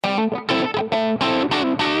Yes,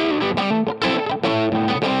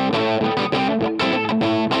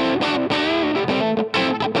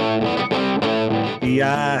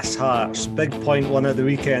 Hearts. Big point one at the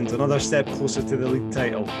weekend. Another step closer to the league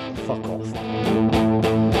title. Fuck off.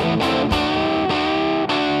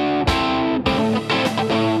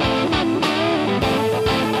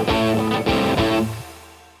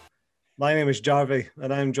 My name is Jarvie,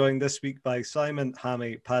 and I'm joined this week by Simon,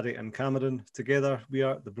 Hammy, Paddy, and Cameron. Together, we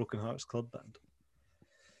are the Broken Hearts Club Band.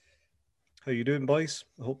 How you doing, boys?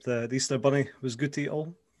 I hope the Easter bunny was good to eat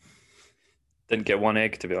all. Didn't get one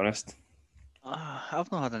egg, to be honest.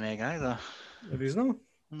 I've not had an egg either. Have you no?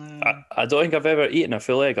 No. I don't think I've ever eaten a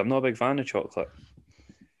full egg. I'm not a big fan of chocolate.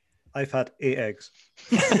 I've had 8 eggs.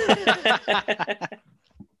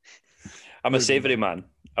 I'm a savoury man.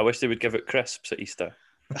 I wish they would give it crisps at Easter.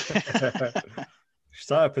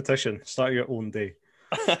 Start a petition. Start your own day.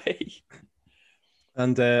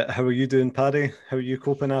 And how are you doing, Paddy? How are you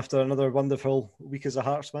coping after another wonderful week as a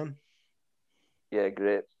Hearts man? Yeah,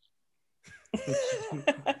 great.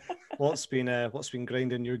 What's been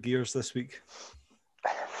grinding your gears this week?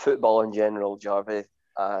 Football in general, Jarvie.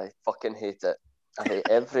 I fucking hate it. I hate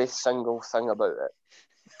every single thing about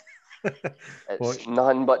it. It's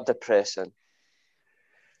nothing but depressing.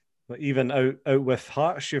 But even out with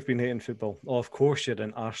Hearts, you've been hating football. Oh, of course you're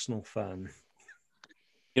an Arsenal fan.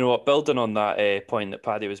 You know what? Building on that point that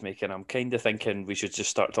Paddy was making, I'm kind of thinking we should just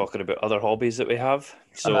start talking about other hobbies that we have.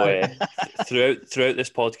 So throughout this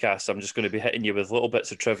podcast, I'm just going to be hitting you with little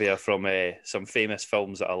bits of trivia from some famous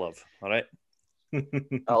films that I love. All right?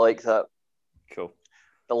 I like that. Cool.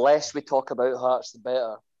 The less we talk about Hearts, the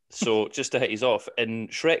better. So just to hit you off, in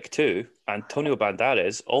Shrek 2, Antonio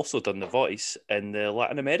Banderas also done the voice in the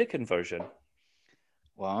Latin American version.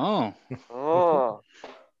 Wow. Oh.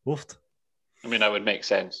 Woofed. I mean, that would make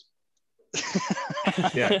sense.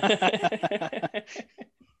 Yeah.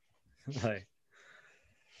 Right.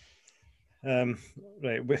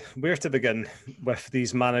 Right. Where to begin with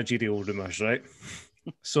these managerial rumours, right?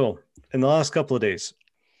 So, in the last couple of days,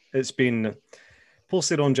 it's been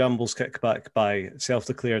posted on Jamble's Kickback by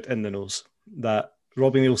self-declared in the nose that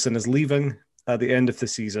Robbie Neilson is leaving at the end of the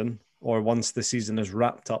season or once the season is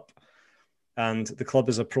wrapped up, and the club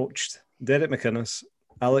has approached Derek McInnes,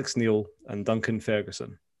 Alex Neil, and Duncan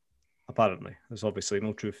Ferguson. Apparently, there's obviously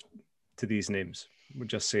no truth to these names. We're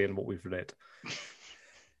just saying what we've read.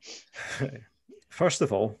 First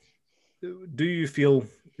of all, do you feel,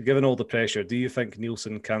 given all the pressure, do you think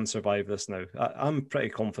Neilson can survive this now? I'm pretty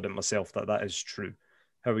confident myself that is true.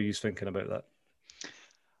 How are you thinking about that?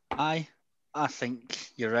 I think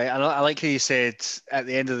you're right. I like how you said at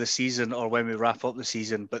the end of the season or when we wrap up the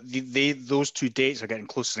season, but those two dates are getting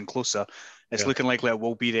closer and closer. It's looking likely it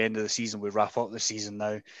will be the end of the season. We wrap up the season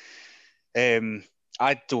now.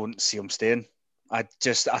 I don't see him staying. I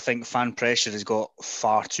think fan pressure has got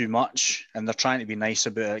far too much, and they're trying to be nice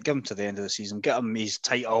about it. Give him to the end of the season, get him his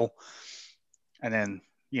title, and then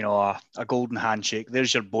a golden handshake.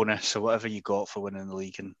 There's your bonus or whatever you got for winning the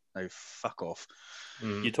league, and now fuck off.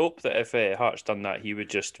 You'd hope that if Hearts done that, he would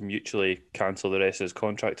just mutually cancel the rest of his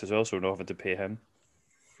contract as well, so we're not having to pay him.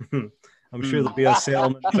 I'm sure there'll be a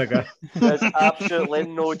settlement figure. There's absolutely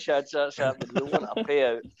no chance that's happening. You want a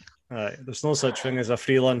payout. Right. There's no such thing as a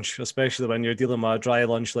free lunch, especially when you're dealing with a dry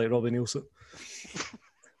lunch like Robbie Neilson.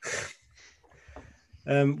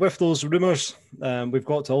 With those rumours, we've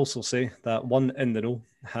got to also say that one in the know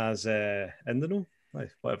has said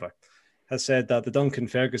that the Duncan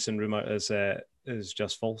Ferguson rumour is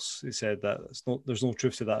just false. He said that there's no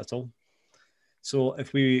truth to that at all. So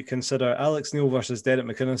if we consider Alex Neil versus Derek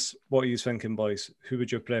McInnes, what are you thinking, boys? Who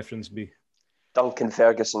would your preference be? Duncan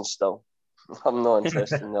Ferguson still. I'm not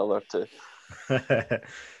interested in the other two.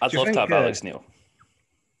 I'd love to have Alex Neil.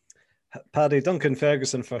 Paddy, Duncan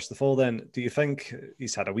Ferguson, first of all, then, do you think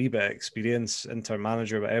he's had a wee bit of experience, interim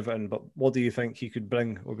manager with Everton, but what do you think he could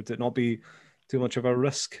bring, or would it not be too much of a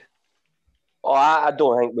risk? Oh, I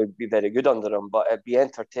don't think we'd be very good under him, but it'd be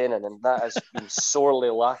entertaining, and that has been sorely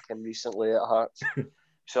lacking recently at Hearts.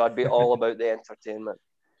 So I'd be all about the entertainment.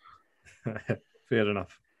 Fair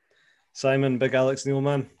enough. Simon, big Alex Neil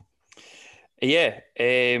man? Yeah,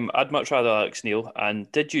 I'd much rather Alex Neil.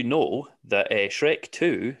 And did you know that Shrek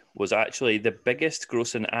 2 was actually the biggest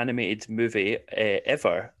grossing animated movie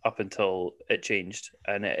ever up until it changed,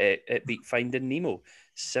 and it beat Finding Nemo,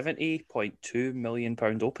 £70.2 million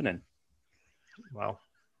opening. Wow.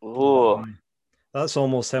 Oh, that's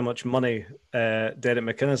almost how much money Derek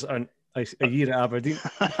McInnes earned a year at Aberdeen.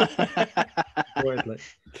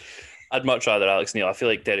 I'd much rather Alex Neil. I feel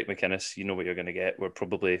like Derek McInnes, you know what you're going to get. We're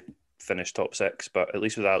probably finished top 6, but at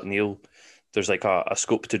least without Neil, there's like a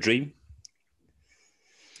scope to dream.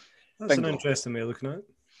 That's Bingo. an interesting way of looking at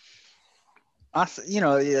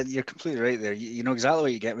it. You're completely right there. You know exactly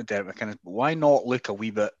what you get with Derek McInnes, but why not look a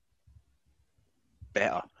wee bit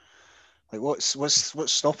better? Like,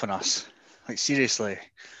 what's stopping us? Like, seriously,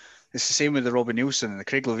 it's the same with the Robbie Nielsen and the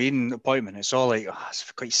Craig Levein appointment. It's all like,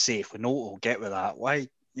 it's quite safe. We know what we'll get with that. Why,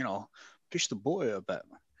 push the boat out a bit?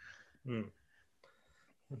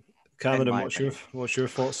 Cameron, what's your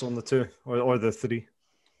thoughts on the two or the three?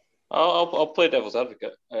 I'll play devil's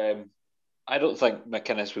advocate. I don't think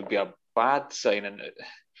McInnes would be a bad signing.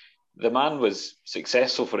 The man was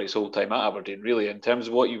successful for his whole time at Aberdeen, really. In terms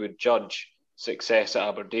of what you would judge success at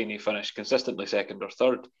Aberdeen, he finished consistently second or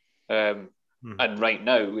third. And right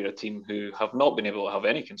now, we're a team who have not been able to have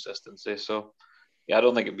any consistency. So, yeah, I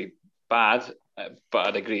don't think it'd be bad, but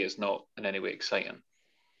I'd agree it's not in any way exciting.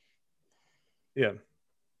 Yeah.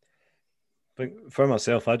 But for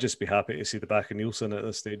myself, I'd just be happy to see the back of Nielsen at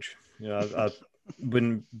this stage. I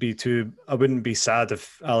wouldn't be sad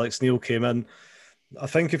if Alex Neil came in. I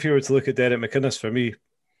think if you were to look at Derek McInnes, for me,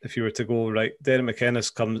 if you were to go, right, Derek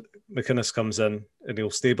McInnes comes in and he'll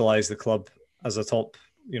stabilise the club as a top,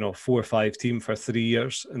 4 or 5 team for 3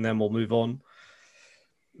 years, and then we'll move on.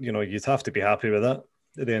 You'd have to be happy with that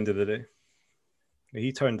at the end of the day.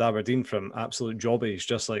 He turned Aberdeen from absolute jobbies,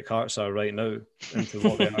 just like Hearts are right now, into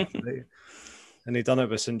what they are today. And he done it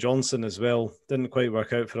with St Johnstone as well. Didn't quite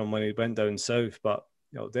work out for him when he went down south, but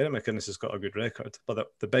Derek McInnes has got a good record. But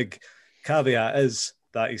the big caveat is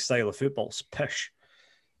that his style of football's pish.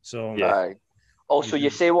 So yeah. Also, you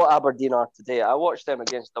say what Aberdeen are today. I watched them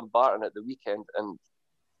against Dumbarton at the weekend, and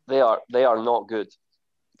they are not good.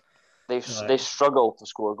 They struggle to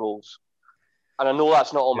score goals, and I know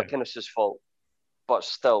that's not all McInnes' fault, but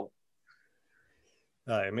still.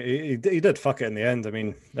 I mean, he did fuck it in the end. I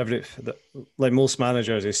mean, like most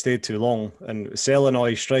managers, he stayed too long and selling all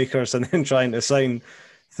his strikers and then trying to sign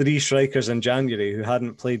 3 strikers in January who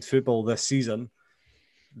hadn't played football this season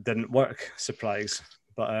didn't work. Surprise.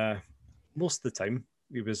 But most of the time,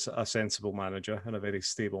 he was a sensible manager and a very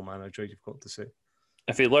stable manager, you've got to say.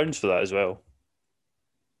 If he learns for that as well.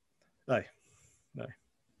 Aye.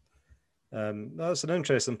 That's an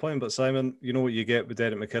interesting point, but Simon, you know what you get with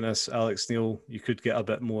Derek McInnes, Alex Neil, you could get a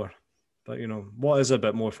bit more. But, what is a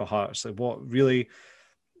bit more for Hearts? Like, what really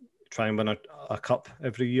try and win a cup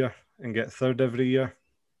every year and get third every year?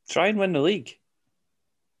 Try and win the league.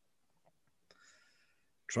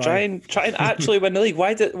 Try and actually win the league.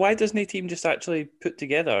 Why doesn't a team just actually put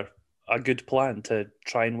together a good plan to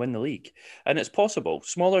try and win the league? And it's possible.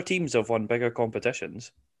 Smaller teams have won bigger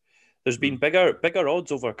competitions. There's been bigger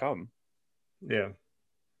odds overcome. Yeah.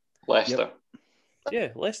 Leicester. Yeah,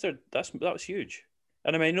 Leicester, that was huge.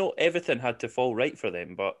 And I mean, not everything had to fall right for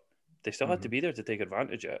them, but they still had to be there to take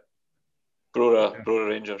advantage of it. Brora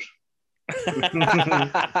Rangers.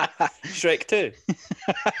 Shrek 2.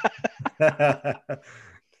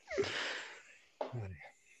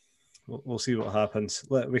 We'll see what happens.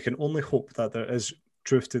 We can only hope that there is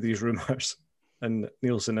truth to these rumours and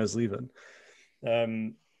Nielsen is leaving.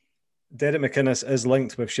 Derek McInnes is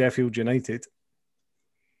linked with Sheffield United,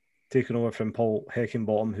 taking over from Paul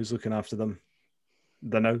Heckingbottom, who's looking after them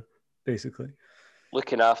now, basically.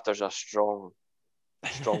 Looking after's a strong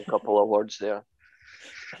couple of words there.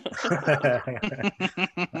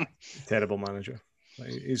 Terrible manager.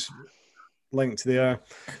 He's linked there.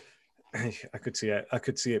 I could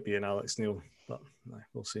see it being Alex Neil, but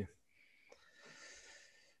we'll see.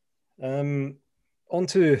 On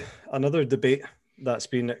to another debate that's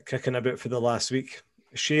been kicking about for the last week.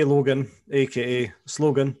 Shay Logan, aka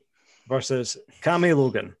Slogan, versus Cammy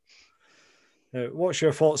Logan. What's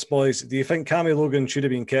your thoughts, boys? Do you think Cammy Logan should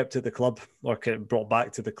have been kept at the club or brought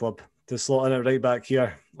back to the club to slot in it right back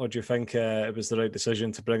here? Or do you think it was the right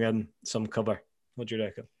decision to bring in some cover? What do you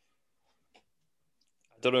reckon?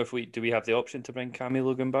 I don't know if we have the option to bring Cammy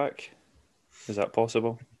Logan back? Is that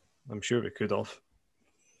possible? I'm sure we could have.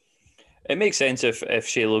 It makes sense if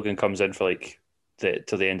Shay Logan comes in for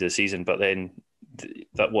till the end of the season, but then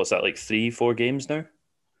what's that, like 3-4 games now?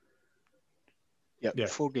 Yep, yeah,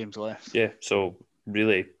 4 games left. Yeah, so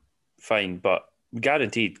really fine, but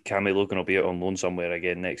guaranteed Cammy Logan will be out on loan somewhere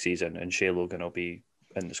again next season and Shay Logan will be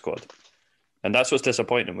in the squad. And that's what's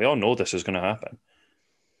disappointing. We all know this is going to happen.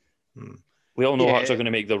 We all know Hearts are going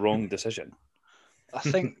to make the wrong decision. I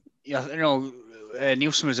think,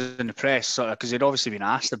 Nielsen was in the press because he'd obviously been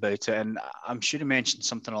asked about it, and I'm sure he mentioned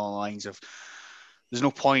something along the lines of there's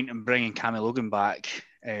no point in bringing Cammy Logan back.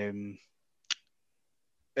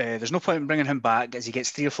 There's no point in bringing him back as he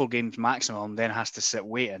gets 3 or 4 games maximum, then has to sit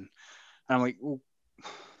waiting. And I'm like, well,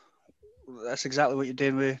 that's exactly what you're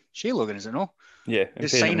doing with Shea Logan, is it no? Yeah,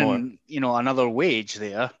 Just signing, another wage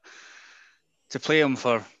there to play him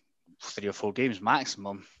for 3 or 4 games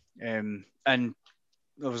maximum. And I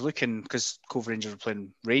was looking because Cove Rangers were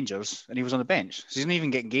playing Rangers, and he was on the bench, so he's not even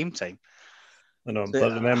getting game time. I know,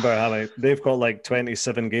 but remember, how they've got like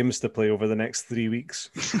 27 games to play over the next 3 weeks.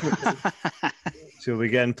 So we're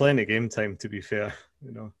getting plenty of game time, to be fair.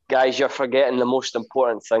 Guys, you're forgetting the most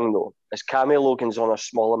important thing, though. Is Cammy Logan's on a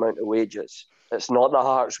small amount of wages. It's not the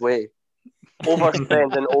Hearts way.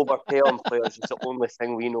 Overspend and overpay on players is the only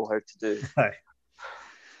thing we know how to do. Aye.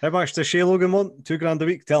 How much does Shea Logan want? $2,000 a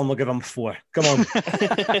week? Tell him we'll give him 4. Come on.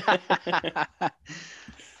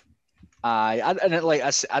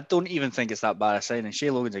 I don't even think it's that bad a signing.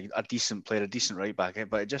 Shea Logan's a decent player, a decent right back,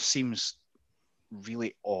 but it just seems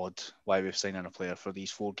really odd why we've signed in a player for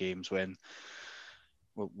these 4 games when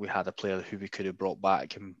we had a player who we could have brought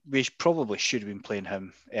back, and we probably should have been playing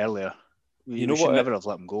him earlier. We should never have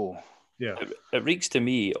let him go. Yeah, it reeks to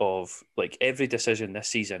me of like every decision this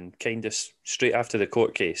season, kind of straight after the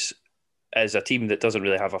court case, is a team that doesn't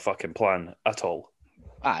really have a fucking plan at all.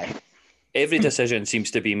 Aye. Every decision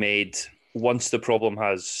seems to be made once the problem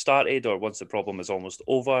has started or once the problem is almost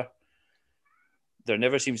over. There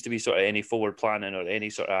never seems to be sort of any forward planning or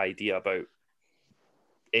any sort of idea about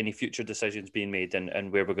any future decisions being made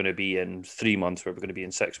and where we're going to be in 3 months, where we're going to be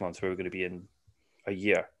in 6 months, where we're going to be in a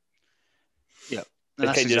year. Yeah. It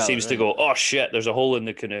kind of just seems to go, oh shit, there's a hole in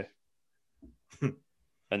the canoe.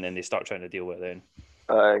 And then they start trying to deal with it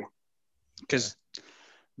then. Because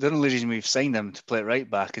the only reason we've signed him to play at right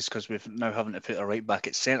back is because we're now having to put a right back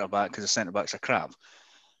at centre back because the centre backs are crap.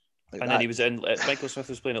 Then he was in. Michael Smith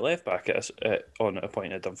was playing at left back on a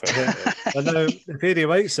point at Dunfermline. And now if Eddie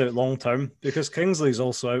White's out long term because Kingsley's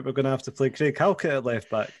also out, we're going to have to play Craig Halkett at left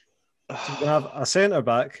back. So we're going to have a centre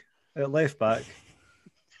back at left back,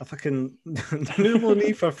 a fucking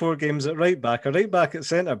Nuloni for 4 games at right back, a right back at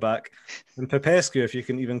centre back, and Popescu, if you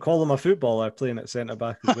can even call him a footballer, playing at centre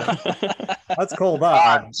back as well. I'd call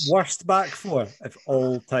that a worst back 4 of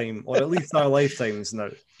all time, or at least our lifetimes now.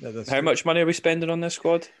 How much money are we spending on this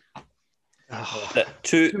squad?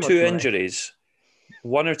 Two injuries.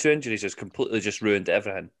 1 or 2 injuries has completely just ruined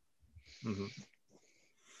everything. Mm-hmm.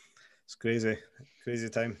 It's crazy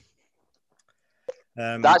time.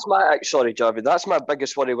 That's my Jarvie. That's my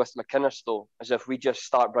biggest worry with McInnes, though, is if we just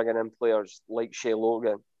start bringing in players like Shea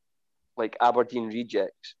Logan, like Aberdeen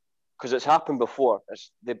rejects, because it's happened before.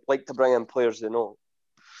 They like to bring in players they know.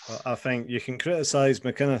 Well, I think you can criticise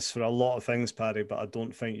McInnes for a lot of things, Paddy, but I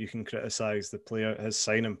don't think you can criticise the player, his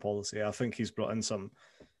signing policy. I think he's brought in some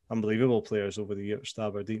unbelievable players over the years to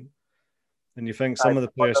Aberdeen, and you think some of the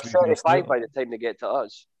players they're 35 by the time they get to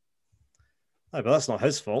us. Aye, but that's not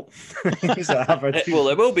his fault. He's at Aberdeen. Well,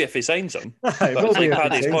 it will be if he signs them. It will be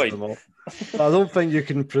Paddy's point. I don't think you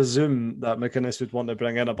can presume that McInnes would want to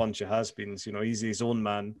bring in a bunch of has-beens. He's his own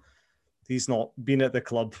man. He's not been at the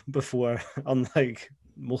club before, unlike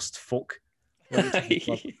most folk. I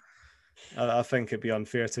think it'd be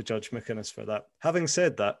unfair to judge McInnes for that. Having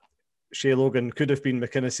said that, Shea Logan could have been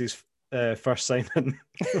McInnes's first signing.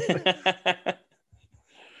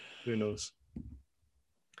 Who knows?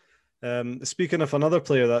 Speaking of another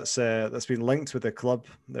player that's been linked with the club,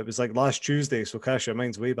 it was like last Tuesday, so cast your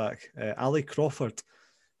minds way back. Ali Crawford,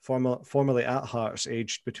 formerly at Hearts,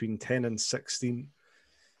 aged between 10 and 16.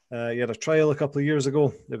 He had a trial a couple of years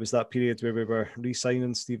ago. It was that period where we were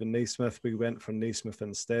re-signing Stephen Naismith. We went for Naismith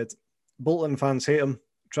instead. Bolton fans hate him.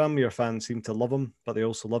 Tranmere fans seem to love him, but they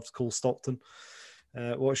also loved Cole Stockton.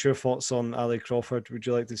 What's your thoughts on Ali Crawford? Would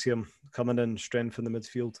you like to see him coming in, strengthen the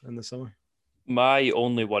midfield in the summer? My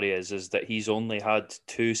only worry is that he's only had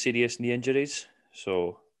 2 serious knee injuries,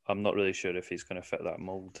 so I'm not really sure if he's going to fit that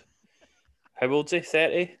mould. How old's he?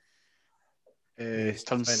 30? He's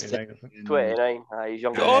 29. 29. He's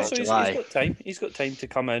younger. Oh, so he's got time. He's got time to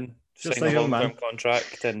come in, just sign a a long-term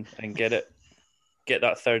contract, and get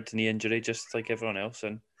that 3rd knee injury just like everyone else,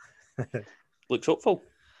 and looks hopeful.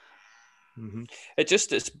 Mm-hmm. It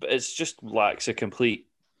just lacks a complete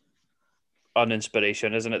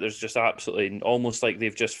uninspiration, isn't it? There's just absolutely almost like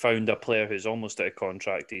they've just found a player who's almost out of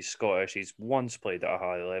contract. He's Scottish. He's once played at a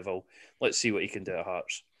high level. Let's see what he can do at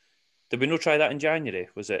Hearts. Did we not try that in January?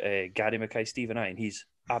 Was it Gary Mackay-Stephen Iron? He's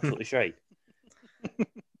absolutely shite.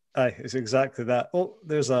 Aye, it's exactly that. Oh,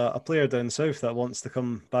 there's a player down south that wants to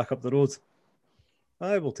come back up the road.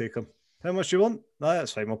 I will take him. How much do you want? Aye,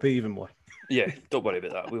 that's fine. I'll pay even more. Yeah, don't worry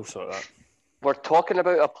about that. We'll sort that. We're talking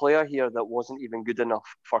about a player here that wasn't even good enough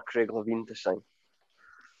for Craig Levein to sign.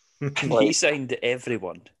 He signed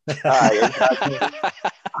everyone. Aye,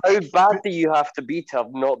 how bad do you have to be to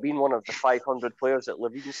have not been one of the 500 players that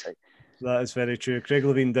Levein signed? That is very true. Craig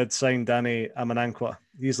Levein did sign Danny Amanakwa.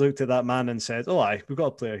 He's looked at that man and said, "Oh, aye, we've got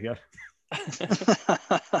a player here."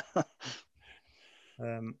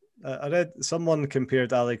 I read someone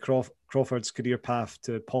compared Ali Crawford's career path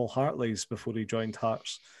to Paul Hartley's before he joined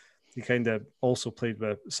Hearts. He kind of also played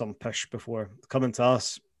with some pish before coming to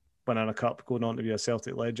us, winning a cup, going on to be a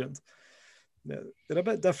Celtic legend. They're a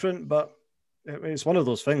bit different, but it's one of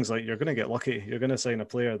those things, like, you're going to get lucky. You're going to sign a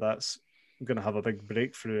player that's going to have a big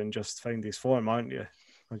breakthrough and just find his form, aren't you?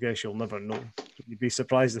 I guess you'll never know. You'd be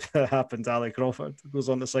surprised if it happened to Ali Crawford. Goes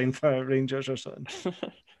on to sign for Rangers or something.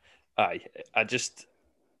 Aye,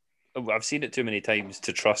 I've seen it too many times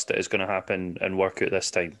to trust that it's going to happen and work out this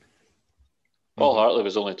time. Paul Hartley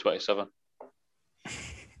was only 27.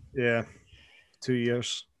 Yeah, 2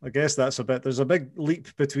 years. I guess that's a bit. There's a big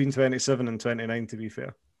leap between 27 and 29, to be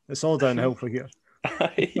fair. It's all downhill for here.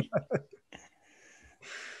 Right,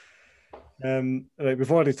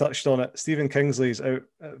 we've already touched on it. Stephen Kingsley's out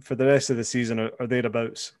for the rest of the season or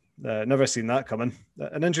thereabouts. Never seen that coming.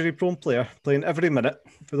 An injury-prone player playing every minute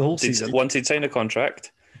for the whole season. Once he'd signed a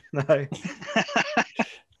contract.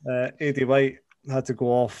 Eddie White had to go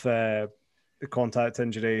off a contact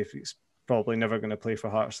injury. He's probably never going to play for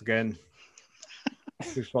Hearts again.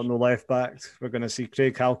 We've got no left back. We're going to see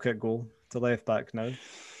Craig Halkett go to left back now.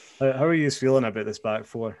 How are you feeling about this back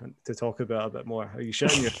four? To talk about it a bit more, are you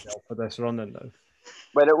shitting yourself for this running now?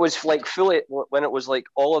 When it was like fully, when it was like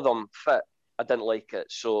all of them fit, I didn't like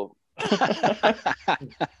it. So,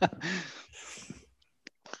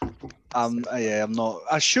 yeah, I'm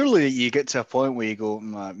not. Surely you get to a point where you go,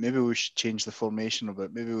 maybe we should change the formation a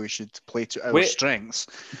bit. Maybe we should play to our strengths.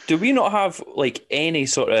 Do we not have like any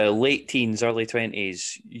sort of late teens, early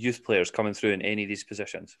 20s youth players coming through in any of these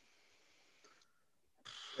positions?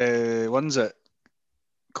 One's at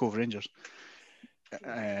Cove Rangers.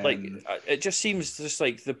 Like, it just seems just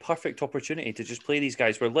like the perfect opportunity to just play these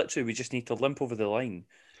guys where literally we just need to limp over the line,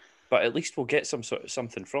 but at least we'll get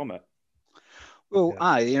something from it. Well,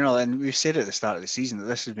 and we've said at the start of the season that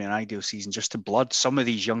this has been an ideal season just to blood some of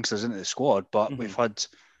these youngsters into the squad, but we've had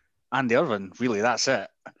Andy Irvine, really, that's it.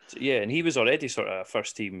 Yeah, and he was already sort of a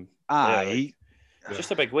first team.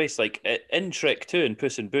 Just a big waste. Like in Shrek 2 and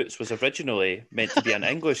Puss in Boots was originally meant to be an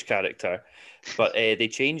English character, but they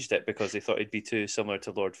changed it because they thought it'd be too similar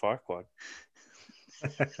to Lord Farquaad.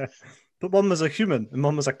 But one was a human and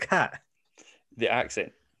one was a cat. The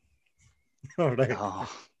accent. All right. Oh.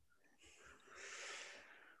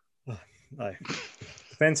 Aye.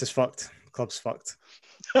 Defence is fucked. Club's fucked.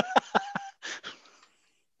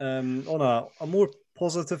 On a more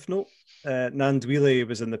positive note, Nandwile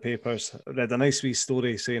was in the papers. I read a nice wee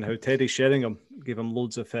story saying how Teddy Sheringham gave him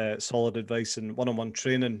loads of solid advice in one-on-one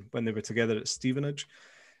training when they were together at Stevenage.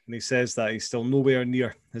 And he says that he's still nowhere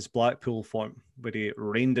near his Blackpool form, where he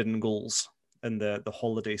rained in goals in the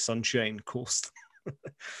holiday sunshine coast.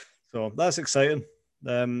 So that's exciting.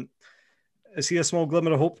 Is he a small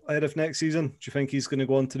glimmer of hope ahead of next season? Do you think he's going to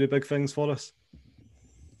go on to do big things for us?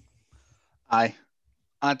 Aye,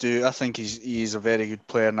 I do. I think he's a very good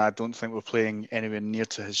player, and I don't think we're playing anywhere near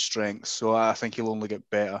to his strengths. So I think he'll only get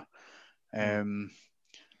better.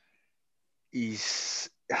 He's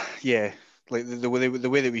like the way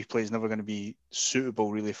that we play is never going to be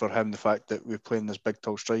suitable really for him. The fact that we're playing this big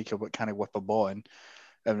tall striker but can't whip a ball in.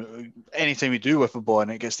 And anytime we do whip a ball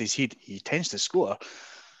and it gets to his head, he tends to score.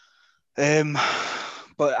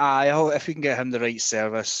 But if we can get him the right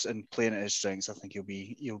service and playing at his strengths, I think he'll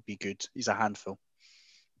be good. He's a handful.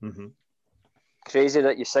 Mm-hmm. Crazy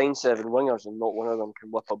that you signed 7 wingers and not one of them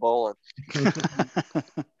can whip a ball in.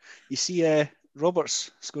 You see,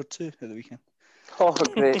 Roberts scored 2 at the weekend. Oh,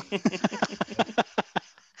 great!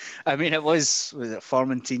 I mean, was it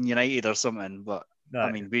Farmington United or something? But no.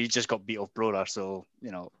 I mean, we just got beat off Brora, so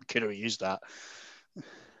could have used that.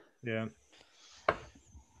 Yeah.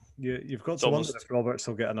 You've got to wonder if Roberts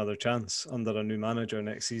will get another chance under a new manager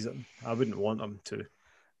next season. I wouldn't want him to.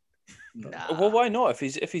 Nah. Well, why not?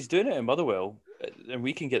 If he's doing it in Motherwell, and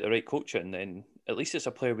we can get the right coaching, then at least it's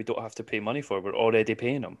a player we don't have to pay money for. We're already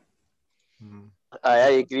paying him. I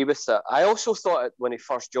agree with that. I also thought when he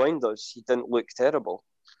first joined us, he didn't look terrible.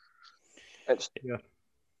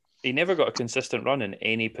 He never got a consistent run in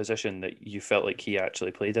any position that you felt like he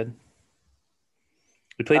actually played in.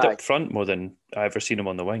 He played up front more than I ever seen him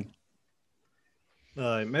on the wing.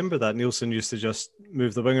 I remember that Nielsen used to just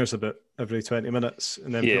move the wingers a bit every 20 minutes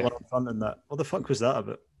and then put one up front in that. What the fuck was that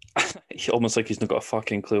about? Almost like he's not got a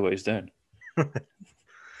fucking clue what he's doing.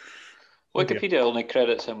 Wikipedia only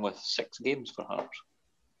credits him with 6 games for Hearts.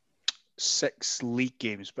 6 league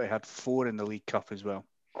games, but he had 4 in the League Cup as well.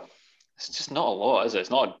 It's just not a lot, is it?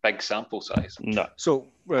 It's not a big sample size. No. So,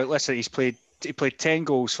 right, let's say he played 10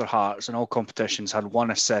 goals for Hearts in all competitions, had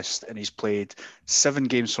 1 assist, and he's played 7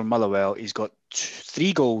 games for Motherwell. He's got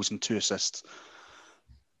 3 goals and 2 assists.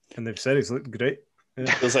 And they've said he's looked great. Yeah.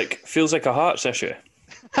 Feels like a Hearts issue.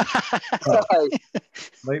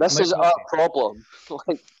 This is our problem.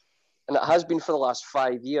 And it has been for the last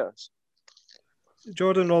 5 years.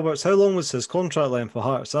 Jordan Roberts, how long was his contract length for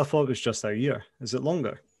Hearts? I thought it was just a year. Is it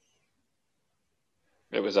longer?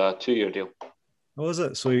 It was a 2-year deal. Oh, is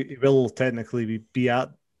it? So he will technically be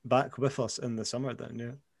back with us in the summer then,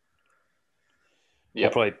 yeah. Yeah,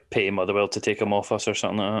 we'll probably pay Motherwell to take him off us or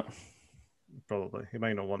something like that. Probably. He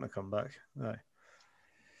might not want to come back. Aye.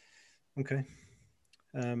 Okay.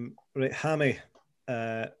 Right, Hammy.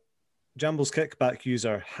 Jamble's kickback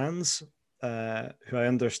user, Hans, who I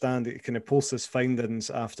understand it kind of posts his findings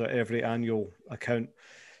after every annual account,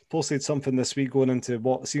 posted something this week going into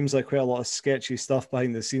what seems like quite a lot of sketchy stuff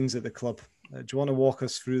behind the scenes at the club. Do you want to walk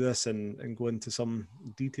us through this and go into some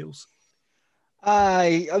details?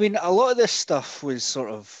 I mean, a lot of this stuff was sort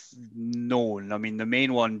of known. I mean, the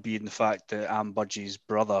main one being the fact that Am Budgie's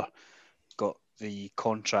brother got the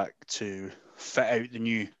contract to fit out the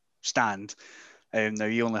new stand. Now,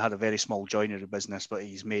 he only had a very small joinery business, but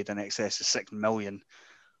he's made in excess of 6 million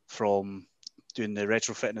from doing the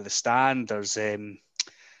retrofitting of the stand. There's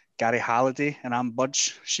Gary Halliday and Am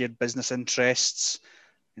Budge shared business interests,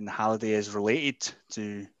 and Halliday is related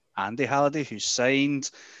to Andy Halliday, who's signed.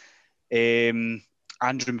 Andrew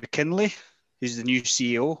McKinley, who's the new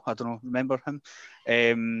CEO. I don't know, remember him?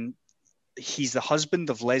 He's the husband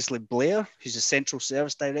of Leslie Blair, who's the central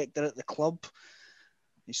service director at the club.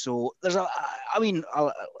 So there's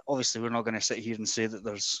obviously we're not going to sit here and say that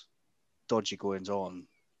there's dodgy goings on.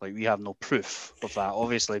 Like, we have no proof of that,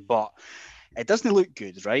 obviously, but it doesn't look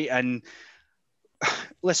good, right? And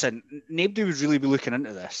listen, nobody would really be looking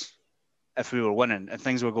into this if we were winning and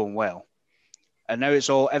things were going well. And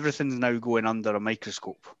now everything's now going under a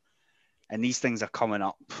microscope, and these things are coming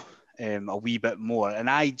up a wee bit more. And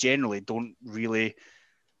I generally don't really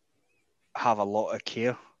have a lot of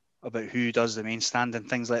care about who does the main stand and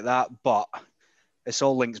things like that, but this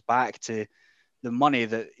all links back to the money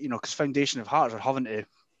that, because Foundation of Hearts are having to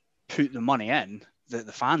put the money in that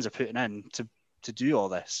the fans are putting in to do all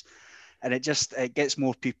this, and it gets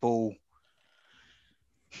more people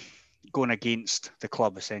going against the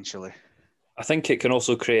club, essentially. I think it can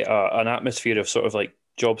also create an atmosphere of sort of like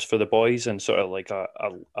jobs for the boys and sort of like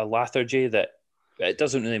a lethargy that it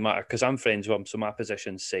doesn't really matter because I'm friends with them, so my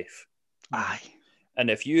position's safe. Aye. And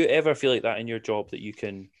if you ever feel like that in your job, that you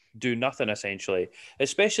can do nothing essentially,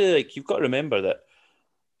 especially like you've got to remember that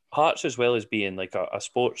Hearts, as well as being like a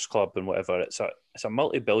sports club and whatever, it's a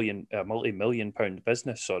multi-million pound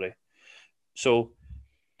business. So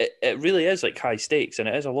it really is like high stakes, and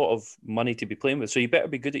it is a lot of money to be playing with. So you better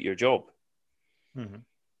be good at your job. Mm-hmm.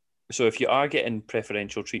 So if you are getting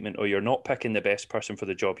preferential treatment, or you're not picking the best person for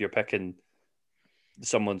the job, you're picking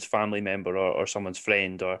someone's family member or someone's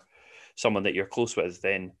friend or someone that you're close with,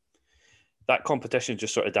 then that competition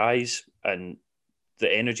just sort of dies, and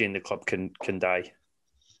the energy in the club can die.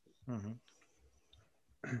 Mm-hmm.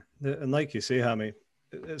 And like you say, Hammy,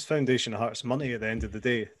 it's Foundation of Hearts money at the end of the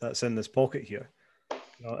day that's in this pocket here.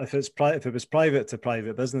 If it was private to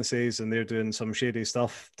private businesses and they're doing some shady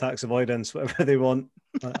stuff, tax avoidance, whatever they want,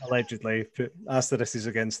 allegedly, put asterisks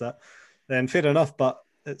against that, then fair enough. But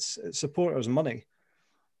it's supporters' money.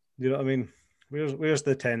 You know what I mean? Where's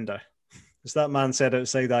the tender? As that man said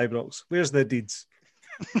outside Ibrox, where's the deeds?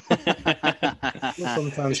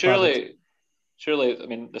 Surely, I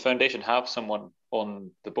mean, the foundation have someone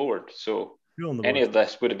on the board, so any of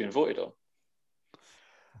this would have been voted on.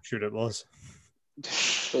 I'm sure it was.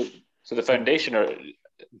 So the foundation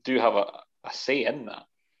do have a say in that.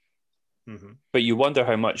 Mm-hmm. But you wonder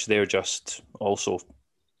how much they're just also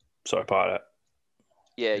sort of part of it.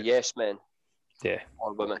 Yeah, yes, men. Yeah.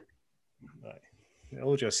 Or women. Right. It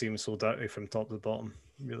all just seems so dirty from top to bottom,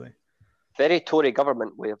 really. Very Tory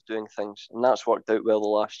government way of doing things, and that's worked out well the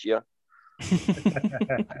last year.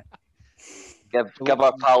 give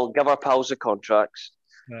our pals the contracts.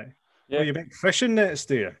 Right. Yeah. Well, you make fishing nets,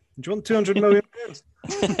 do you? Do you want 200 million pounds?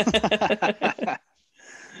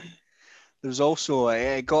 There's also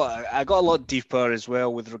I got a lot deeper as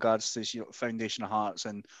well with regards to Foundation of Hearts,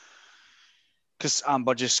 and because Am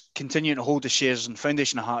Budgie's continuing to hold the shares, and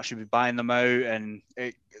Foundation of Hearts should be buying them out, and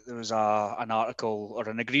there was an article or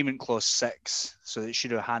an agreement clause 6, so it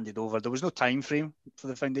should have handed over. There was no time frame for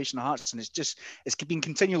the Foundation of Hearts, and it's been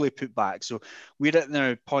continually put back. So we're at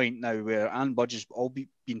the point now where Am Budgie's all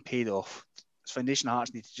been paid off. Foundation of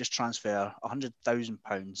Hearts need to just transfer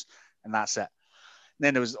 £100,000 and that's it. And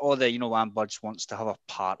then there was all the, Anne Budge wants to have a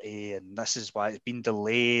party, and this is why it's been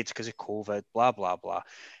delayed because of COVID, blah, blah, blah.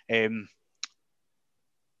 And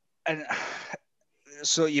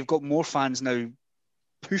so you've got more fans now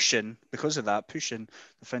pushing the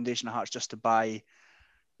Foundation of Hearts just to buy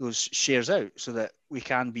those shares out so that we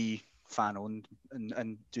can be fan owned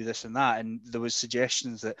and do this and that. And there was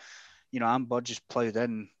suggestions that, Anne Budge has ploughed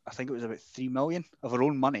in, I think it was about 3 million of her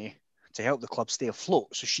own money to help the club stay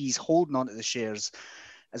afloat. So she's holding on to the shares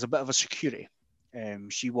as a bit of a security.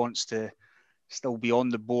 She wants to still be on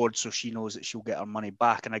the board so she knows that she'll get her money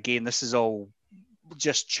back. And again, this is all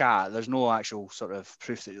just chat. There's no actual sort of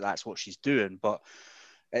proof that that's what she's doing, but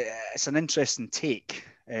it's an interesting take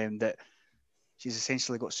that she's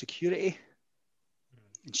essentially got security.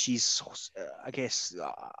 And she's, I guess,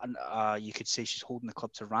 you could say she's holding the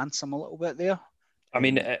club to ransom a little bit there. I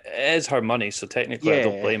mean, it is her money, so technically I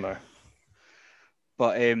don't blame her.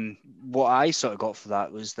 But what I sort of got for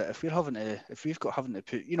that was that if we've got having to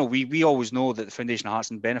put, we always know that the Foundation of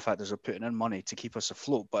Hearts and benefactors are putting in money to keep us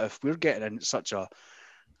afloat. But if we're getting in such a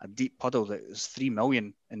deep puddle that is 3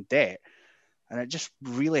 million in debt, and it just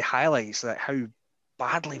really highlights that how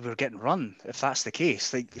badly we're getting run. If that's the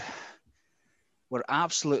case, like, we're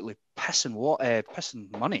absolutely pissing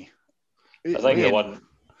money. I think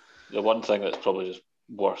the one thing that's probably just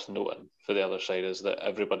worth noting for the other side is that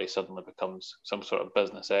everybody suddenly becomes some sort of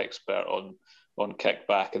business expert on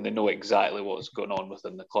kickback, and they know exactly what's going on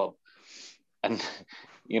within the club. And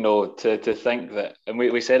to think that, and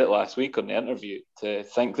we said it last week on the interview, to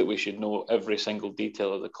think that we should know every single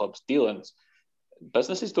detail of the club's dealings,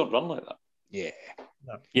 businesses don't run like that. Yeah.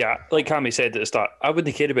 Yeah, like Cammy said at the start, I wouldn't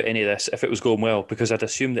have cared about any of this if it was going well, because I'd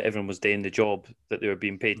assumed that everyone was doing the job that they were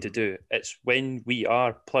being paid to do. It's when we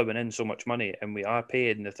are ploughing in so much money and we are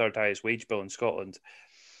paying the third highest wage bill in Scotland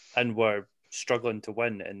and we're struggling to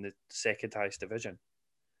win in the second highest division.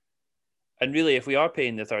 And really, if we are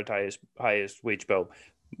paying the third highest wage bill,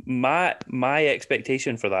 my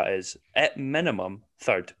expectation for that is at minimum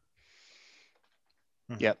third.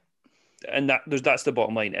 Yep. And that's the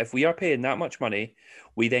bottom line. If we are paying that much money,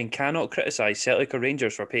 we then cannot criticise Celtic or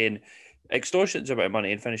Rangers for paying extortionate amount of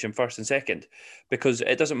money and finishing first and second, because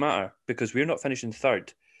it doesn't matter, because we're not finishing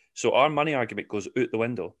third. So our money argument goes out the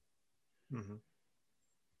window. Mm-hmm.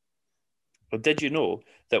 Well, did you know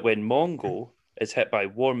that when Mongo is hit by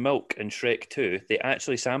warm milk in Shrek 2, they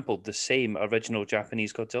actually sampled the same original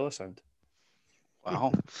Japanese Godzilla sound?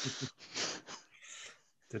 Wow.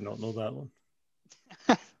 Did not know that one.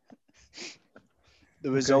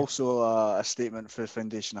 There was also a statement for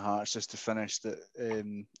Foundation of Hearts, just to finish, that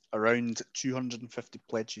around 250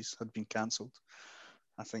 pledges had been cancelled.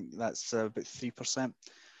 I think that's about 3%.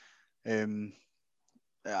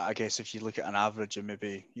 I guess if you look at an average of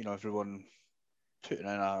maybe, everyone putting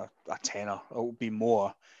in a tenner, it will be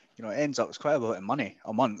more. It ends up, it's quite a lot of money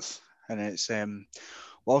a month. And it's,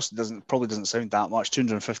 whilst it probably doesn't sound that much,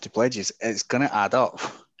 250 pledges, it's going to add up.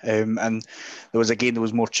 And there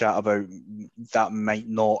was more chat about that might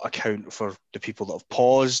not account for the people that have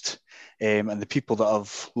paused and the people that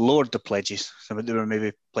have lowered the pledges. So they were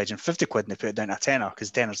maybe pledging 50 quid and they put it down to a tenner because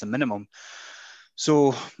tenner's the minimum.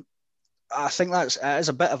 So I think it is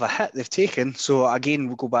a bit of a hit they've taken. So again,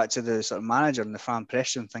 we'll go back to the sort of manager and the fan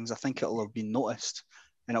pressure and things. I think it'll have been noticed,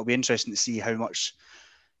 and it'll be interesting to see how much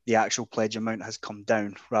the actual pledge amount has come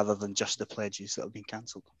down rather than just the pledges that have been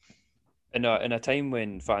cancelled. In a time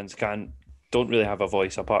when fans don't really have a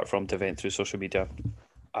voice apart from to vent through social media,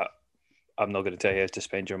 I'm not going to tell you how to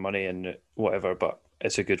spend your money and whatever, but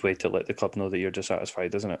it's a good way to let the club know that you're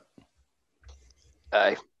dissatisfied, isn't it?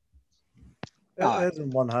 Aye. It is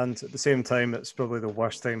on one hand. At the same time, it's probably the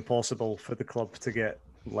worst time possible for the club to get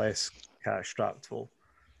less cash strapped full.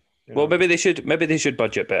 Well, maybe they should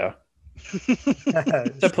budget better.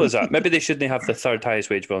 Simple as that. Maybe they shouldn't have the third highest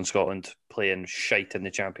wage bill in Scotland playing shite in the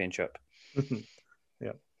Championship.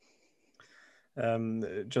 Yeah.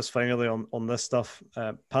 Just finally on this stuff,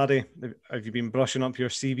 Paddy, have you been brushing up your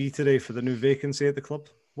CV today for the new vacancy at the club?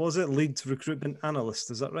 What was it? Lead recruitment analyst,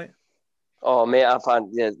 is that right? Oh, mate,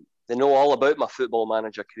 they know all about my Football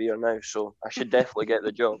Manager career now, so I should definitely get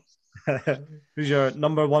the job. Who's your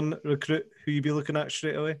number one recruit who you be looking at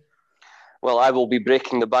straight away? Well, I will be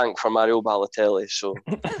breaking the bank for Mario Balotelli, so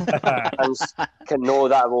fans can know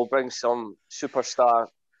that will bring some superstar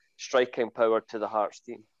striking power to the Hearts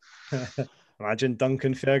team. Imagine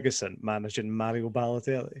Duncan Ferguson managing Mario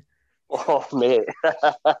Balotelli. Oh, mate.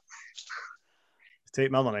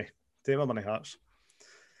 Take my money, Hearts.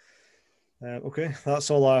 Okay, that's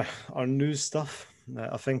all our news stuff.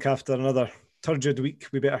 I think after another turgid week,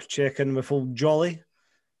 we better check in with old Jolly.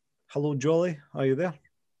 Hello, Jolly. Are you there?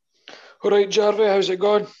 All right, Jarvey, how's it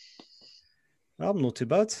going? I'm not too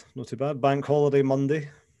bad. Not too bad. Bank holiday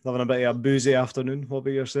Monday. Having a bit of a boozy afternoon. What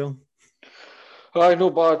about yourself? Aye,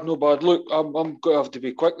 no bad, no bad. Look, I'm going to have to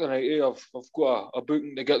be quick tonight. Eh? I've got a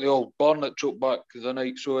booking to get the old Barnet trip back the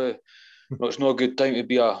night, so no, it's not a good time to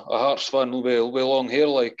be a Hearts fan with long hair,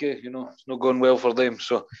 like, you know, it's not going well for them.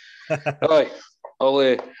 So, aye,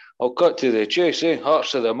 I'll cut to the chase.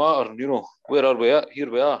 Hearts of the matter. You know, where are we at?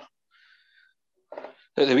 Here we are.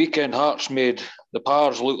 At the weekend, Hearts made the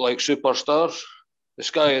Pars look like superstars. The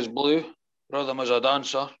sky is blue. Rhythm is a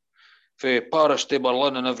dancer. For Paris to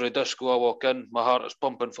Berlin and every disco I walk in, my heart is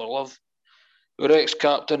pumping for love. Our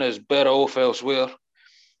ex-captain is better off elsewhere.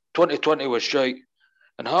 2020 was shite,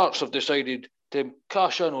 and Hearts have decided to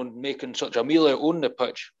cash in on making such a meal out on the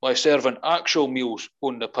pitch by serving actual meals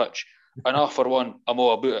on the pitch. And I, for one, I'm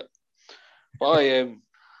all about it. But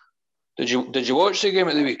did you watch the game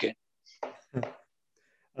at the weekend?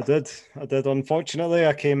 I did. Unfortunately,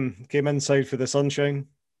 I came inside for the sunshine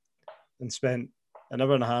and spent an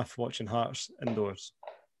hour and a half watching Hearts indoors.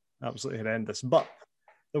 Absolutely horrendous. But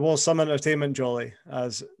there was some entertainment, Jolly,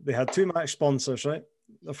 as they had two match sponsors, right?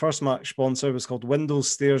 The first match sponsor was called Windows,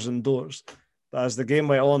 Stairs and Doors. But as the game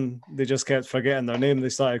went on, they just kept forgetting their name. They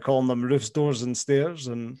started calling them Roofs, Doors and Stairs,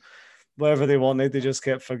 and whatever they wanted, they just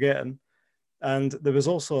kept forgetting. And there was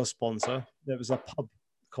also a sponsor. There was a pub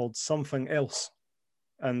called Something Else.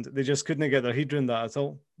 And they just couldn't get their head around that at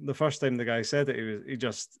all. The first time the guy said it,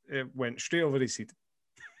 it went straight over his head.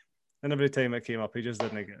 And every time it came up, he just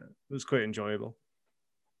didn't get it. It was quite enjoyable.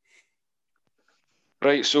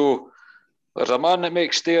 Right, so there's a man that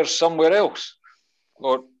makes stairs somewhere else?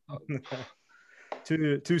 Or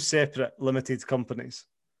two separate limited companies.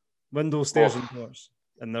 Windows, Stairs and Doors.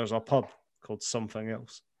 And there's a pub called Something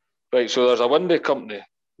Else. Right, so there's a window company.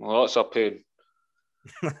 Well, that's a pain.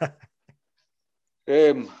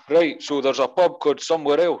 Right, so there's a pub called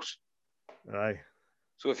Somewhere Else. Aye.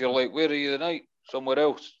 So if you're like, where are you tonight? Somewhere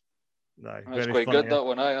else. Aye. That's quite funny, good, that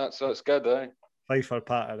one. Aye, that's good, aye. Pfeiffer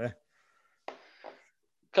patter,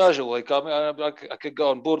 Casual, like, I mean, I could get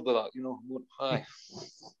on board with that, you know. Aye.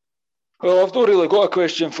 Well, I've not really got a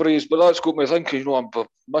question for you, but that's got me thinking, you know, I'm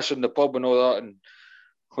missing the pub and all that, and,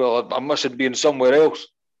 well, I'm missing being somewhere else.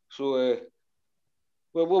 So,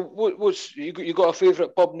 what's you got a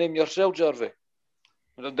favourite pub name yourself, Jarvey?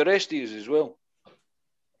 And the rest of you as well.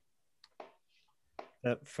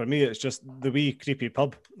 For me, it's just the wee creepy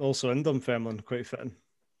pub, also in Dunfermline, quite fitting.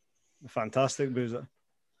 A fantastic boozer.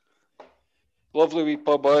 Lovely wee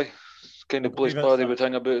pub, aye. Kind of place Paddy would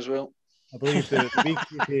hang about as well. I believe the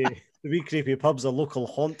wee creepy pub's a local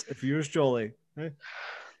haunt of yours, Jolly. Eh?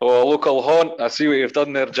 Oh, a local haunt. I see what you've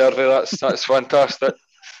done there, Jarvey. That's fantastic.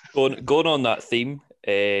 Going on that theme,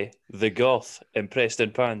 the Goth in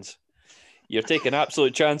Preston Pans. You're taking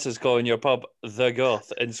absolute chances calling your pub the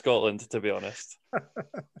Goth in Scotland, to be honest. I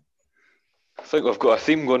think we've got a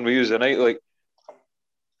theme going with you tonight, like.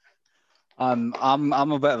 I'm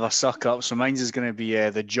a bit of a suck up, so mine's is going to be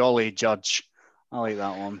the Jolly Judge. I like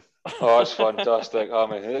that one. Oh, that's fantastic. I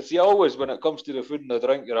mean, it's always when it comes to the food and the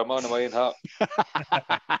drink, you're a man of my own hat.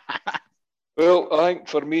 Well, I think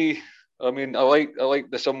for me, I mean, I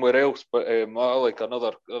like the Somewhere Else, but I like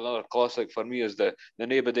another classic for me is the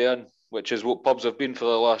Nobody Inn, which is what pubs have been for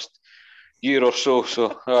the last year or so.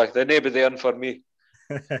 So, the Nobody Inn for me.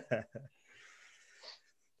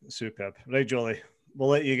 Superb. Right, Jolly. We'll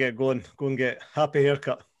let you get going. Go and get happy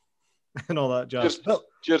haircut and all that jazz.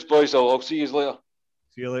 Cheers, boys. I'll see you later.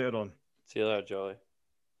 See you later on. See you later, Jolly.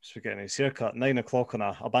 Just for getting his haircut 9 o'clock on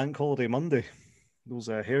a bank holiday Monday. Those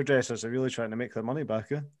hairdressers are really trying to make their money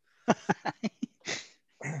back,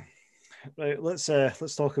 Right, let's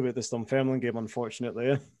talk about this Dunfermline game,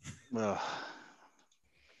 unfortunately. Right,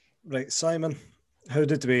 Simon, how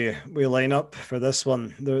did we line up for this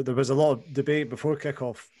one? There was a lot of debate before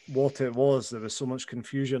kickoff what it was. There was so much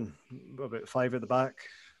confusion about 5 at the back.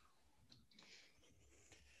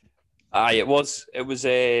 Aye, it was.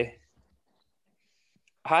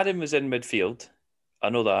 Haddon was in midfield. I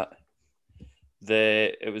know that.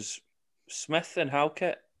 It was Smith and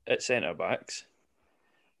Halkett at centre backs,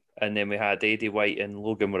 and then we had Eddie White and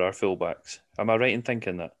Logan were our full backs. Am I right in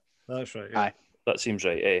thinking that? That's right. Yeah. Aye, that seems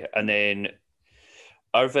right. Eh? And then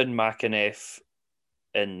Irvin McAneff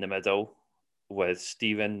in the middle with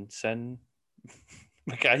Stevenson,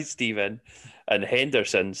 my guy Steven, and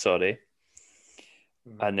Henderson. Sorry.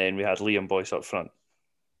 And then we had Liam Boyce up front.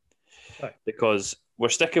 Right. Because we're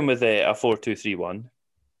sticking with a 4-2-3-1,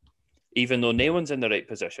 even though no one's in the right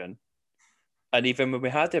position. And even when we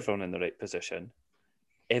had everyone in the right position,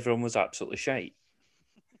 everyone was absolutely shite.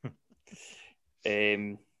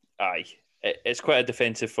 Aye. it's quite a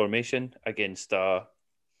defensive formation against a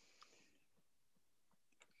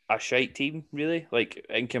shite team, really. Like,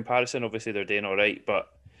 in comparison, obviously they're doing all right, but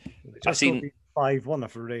I've seen 5-1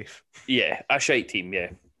 for Rafe. Yeah, a shite team. Yeah,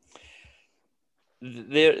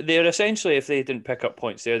 they're essentially, if they didn't pick up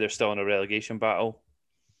points there, they're still in a relegation battle.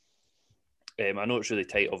 I know it's really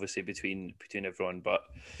tight, obviously, between everyone, but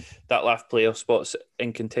that last playoff spot's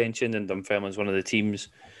in contention, and Dunfermline's one of the teams.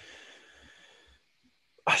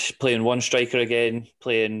 Playing one striker again,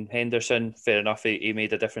 playing Henderson. Fair enough, he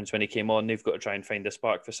made a difference when he came on. They've got to try and find a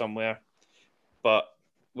spark for somewhere. But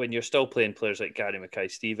when you're still playing players like Gary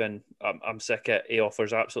Mackay-Steven, I'm sick of it. He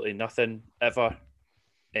offers absolutely nothing, ever.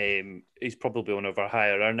 He's probably one of our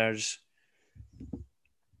higher earners.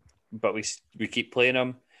 But we keep playing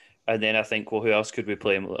him. And then I think, well, who else could we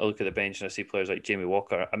play? I look at the bench and I see players like Jamie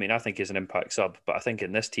Walker. I mean, I think he's an impact sub, but I think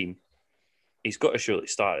in this team, he's got to surely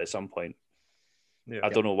start at some point. I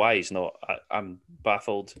don't know why he's not. I'm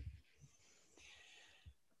baffled.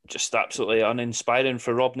 Just absolutely uninspiring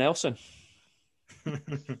for Rob Nelson.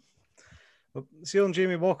 See, on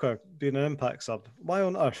Jamie Walker being an impact sub, why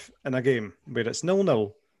on earth in a game where it's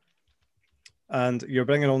 0-0 and you're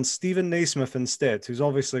bringing on Stephen Naismith instead, who's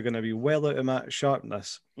obviously going to be well out of match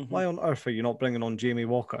sharpness, why on earth are you not bringing on Jamie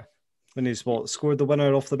Walker when he's scored the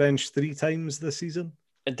winner off the bench 3 times this season?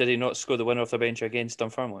 And did he not score the winner off the bench against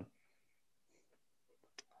Dunfermline?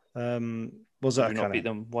 Was that did he not beat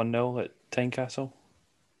them 1-0 at Tynecastle?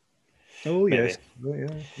 Oh, Maybe. yes. Oh, yeah,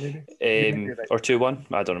 maybe. Or 2-1?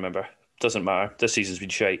 I don't remember. Doesn't matter. This season's been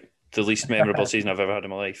shite. The least memorable season I've ever had in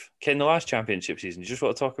my life. Ken, the last championship season, you just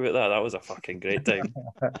want to talk about that? That was a fucking great time.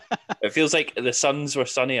 It feels like the suns were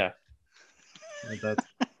sunnier. I did.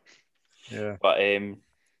 Yeah. But,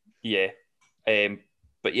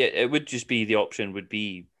 but yeah, it would just be, the option would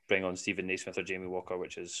be bring on Stephen Naismith or Jamie Walker,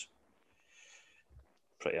 which is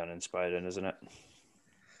pretty uninspiring, isn't it?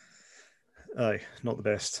 Aye, not the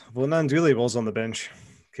best. Well, Nanduli was on the bench,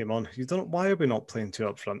 came on. You don't. Why are we not playing 2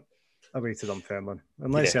 up front? Away to Dunfermline,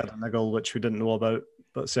 unless he had a niggle, which we didn't know about.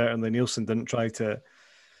 But certainly Nielsen didn't try to,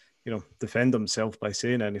 defend himself by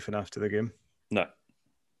saying anything after the game. No,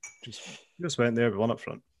 just went there with 1 up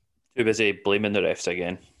front. Too busy blaming the refs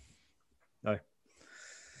again. Aye.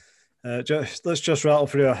 Let's just rattle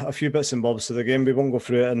through a few bits and bobs of the game. We won't go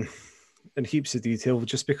through it in heaps of detail,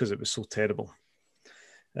 just because it was so terrible.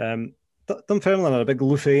 Dunfermline had a big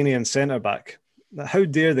Lithuanian centre back. How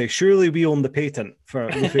dare they? Surely we own the patent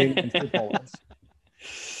for Lithuanian footballers.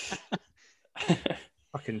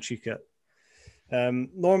 Fucking cheek it.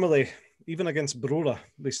 Normally, even against Brora,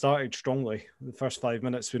 they started strongly. The first 5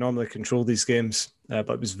 minutes, we normally control these games, but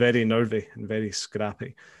it was very nervy and very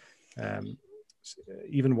scrappy.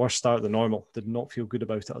 Even worse start than normal. Did not feel good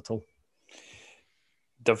about it at all.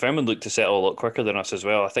 Dunfermline looked to settle a lot quicker than us as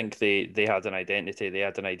well. I think they had an identity. They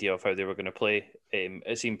had an idea of how they were going to play.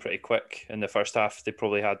 It seemed pretty quick in the first half. They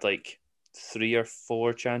probably had like 3 or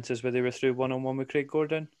 4 chances where they were through 1-on-1 with Craig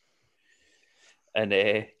Gordon. And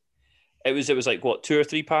it was like, 2 or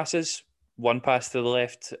 3 passes? 1 pass to the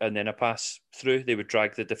left and then a pass through. They would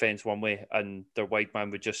drag the defence one way and their wide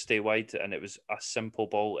man would just stay wide, and it was a simple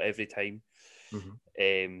ball every time.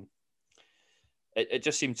 It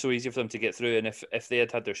just seemed so easy for them to get through, and if they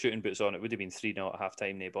had their shooting boots on, it would have been 3-0 at half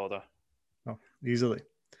time, no bother. Oh, easily.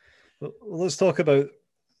 Well, let's talk about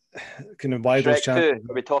kind of why Shrek those chances.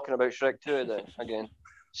 2. Are we talking about Shrek 2 then again?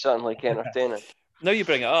 Something like entertaining. Now you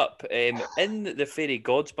bring it up, in the Fairy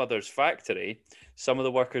Godmother's factory, some of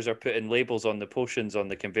the workers are putting labels on the potions on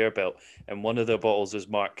the conveyor belt, and one of the bottles is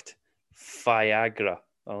marked Viagra.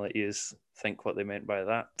 I'll let you think what they meant by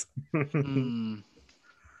that.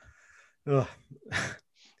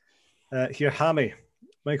 Here, Hammy.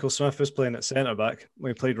 Michael Smith was playing at centre back.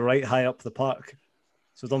 We played right high up the park,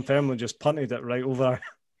 so Dunfermline just punted it right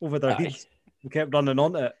over their heads. We kept running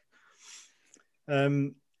onto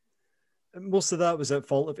it. Most of that was at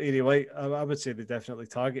fault of Airy White. I would say they definitely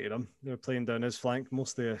targeted him. They were playing down his flank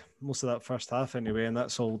most of that first half anyway, and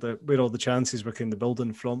that's where all the chances were kind of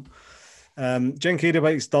building from. Jink Airy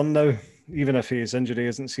White's done now, even if his injury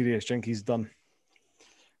isn't serious. Jinky's done.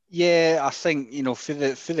 Yeah, I think, for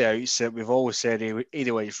the outset, we've always said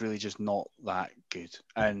Airy White's really just not that good.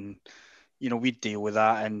 And, we deal with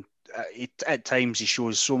that. And at times he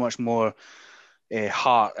shows so much more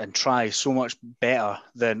heart and tries so much better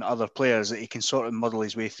than other players that he can sort of muddle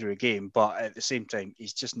his way through a game. But at the same time,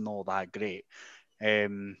 he's just not that great.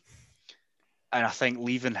 And I think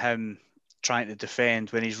leaving him trying to defend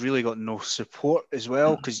when he's really got no support as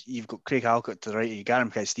well, because you've got Craig Halkett to the right, you got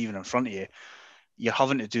him, Stephen in front of you. You're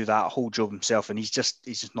having to do that whole job himself, and he's just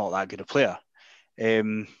not that good a player.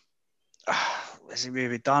 is he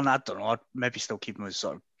maybe done? I don't know. I'd maybe still keep him as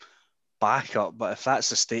sort of backup, but if that's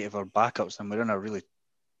the state of our backups, then we're in a really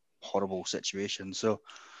horrible situation. So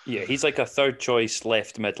yeah, he's like a third choice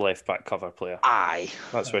left back cover player. aye,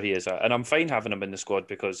 That's where he is at. And I'm fine having him in the squad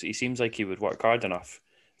because he seems like he would work hard enough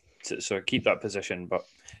to sort of keep that position. But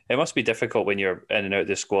it must be difficult when you're in and out of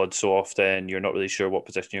the squad so often. You're not really sure what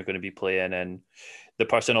position you're going to be playing, and the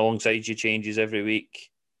person alongside you changes every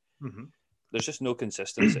week. Mm-hmm. There's just no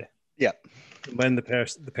consistency. yeah. When the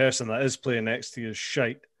person that is playing next to you is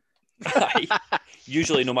shite.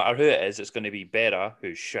 Usually, no matter who it is, it's going to be Berra,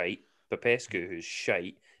 who's shite, Popescu, who's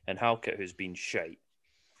shite, and Halkett, who's been shite.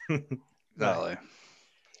 Exactly.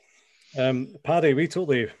 Paddy, we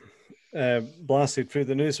totally blasted through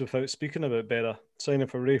the news without speaking about Berra signing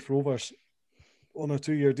for Raith Rovers on a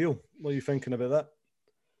 2-year deal. What are you thinking about that?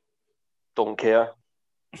 Don't care.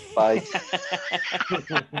 Bye.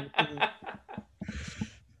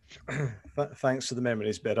 Thanks for the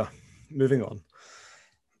memories, Berra. Moving on.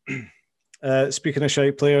 Speaking of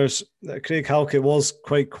shite players, Craig Halkett was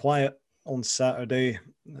quite quiet on Saturday.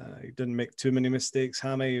 He didn't make too many mistakes.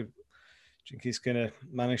 Hammy, I think he's going to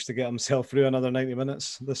manage to get himself through another 90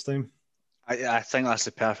 minutes this time. I think that's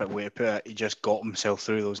the perfect way to put it. He just got himself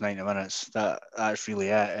through those 90 minutes. That's really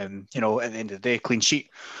it. At the end of the day, clean sheet.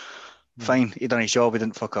 Fine, he done his job. He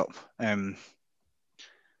didn't fuck up. And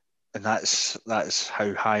that's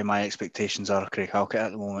how high my expectations are of Craig Halkett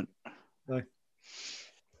at the moment.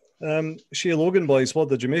 Shea Logan, boys, what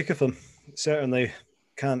did you make of him? Certainly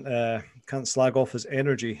can't slag off his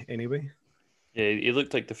energy anyway. Yeah, he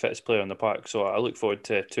looked like the fittest player on the park, so I look forward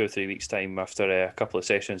to 2 or 3 weeks' time after a couple of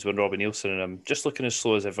sessions when Robbie Nielsen and I'm just looking as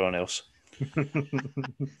slow as everyone else. Do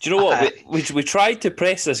you know what? We tried to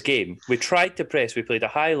press this game. We tried to press. We played a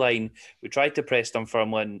high line. We tried to press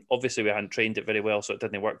Dunfermline. Obviously, we hadn't trained it very well, so it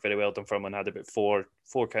didn't work very well. Dunfermline had about four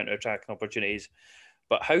counter-attacking opportunities.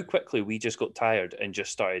 But how quickly we just got tired and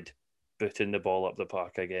just started booting the ball up the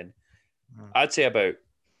park again. I'd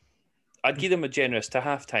give them a generous to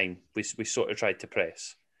half-time. We sort of tried to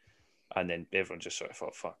press. And then everyone just sort of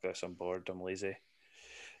thought, fuck this, I'm bored, I'm lazy.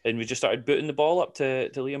 And we just started booting the ball up to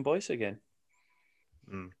Liam Boyce again.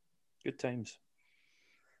 Good times.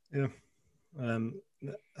 Yeah.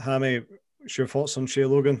 Hammy, what's your thoughts on Shea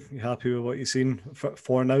Logan? You happy with what you've seen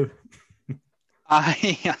for now? I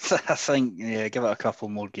think, give it a couple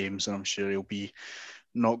more games and I'm sure he'll be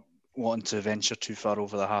not wanting to venture too far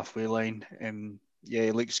over the halfway line.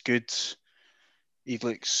 He looks good. He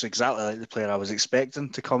looks exactly like the player I was expecting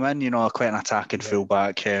to come in, quite an attacking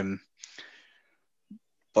fullback.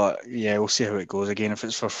 But yeah, we'll see how it goes. Again, if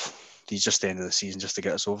it's for just the end of the season, just to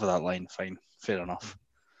get us over that line, fine, fair enough.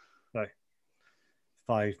 Right.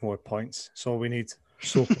 5 more points. That's all we need.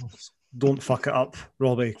 So don't fuck it up,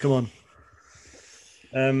 Robbie. Come on.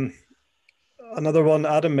 Another one,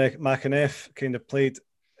 Adam McInnes kind of played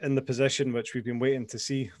in the position which we've been waiting to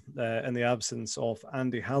see in the absence of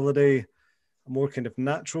Andy Halliday, a more kind of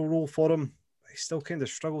natural role for him. He still kind of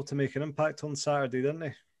struggled to make an impact on Saturday, didn't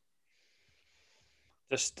he?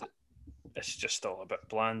 It's just all a bit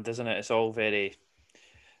bland, isn't it? It's all very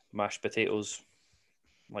mashed potatoes.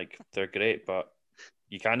 Like, they're great, but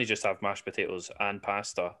you can't just have mashed potatoes and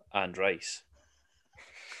pasta and rice.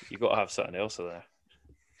 You got to have something else in there.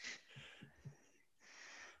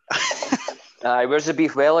 Where's the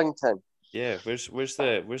beef Wellington? Yeah, where's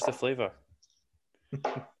the flavour?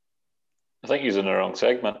 I think he's in the wrong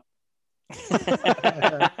segment.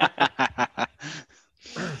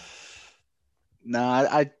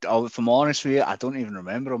 Nah, if I'm honest with you, I don't even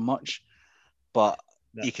remember him much. But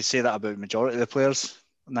you could say that about the majority of the players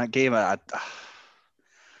in that game. And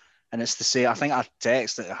it's to say, I think I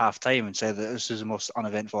texted at half time and said that this is the most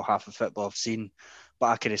uneventful half of football I've seen. But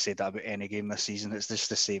I could have said that about any game this season. It's just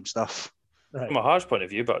the same stuff. Right. From a harsh point of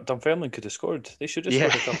view, but Dunfermline could have scored. They should have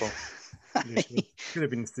scored a couple. Could have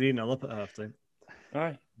been 3-0 up at half time.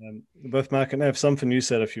 Aye. With McInnes, something you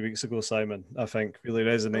said a few weeks ago, Simon, I think really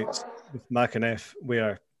resonates with McInnes,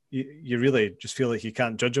 where you really just feel like you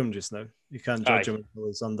can't judge him just now. You can't judge him until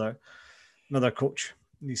he's under another coach.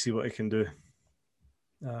 You see what he can do.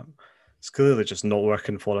 It's clearly just not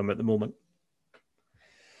working for him at the moment.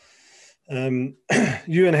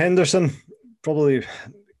 Ewan Henderson probably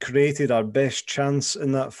created our best chance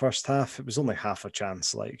in that first half. It was only half a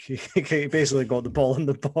chance. Like he basically got the ball in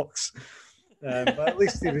the box. But at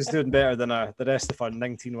least he was doing better than the rest of our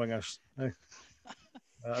 19 wingers. I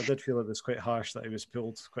did feel it was quite harsh that he was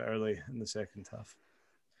pulled quite early in the second half.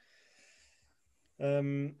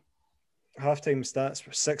 Halftime stats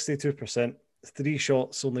were 62%, 3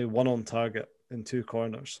 shots, only 1 on target in 2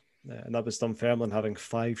 corners. And that was Dunfermline having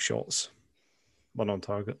 5 shots, 1 on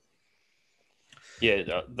target.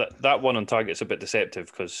 Yeah, that one on target's a bit deceptive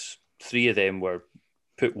because 3 of them were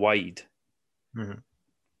put wide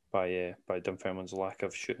by Dunfermline's lack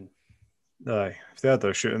of shooting. Aye, if they had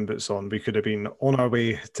their shooting boots on, we could have been on our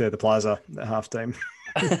way to the plaza at halftime.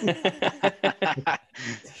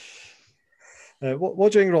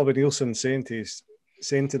 What do you think Robbie Nielsen saying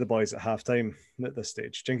to the boys at halftime at this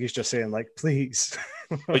stage? Do you think he's just saying, like, please?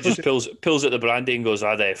 He just pulls at the brandy and goes,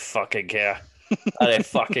 I don't fucking care. I don't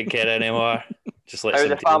fucking care anymore. Just lets How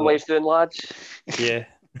the family's doing, lads? Yeah.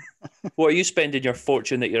 What are you spending your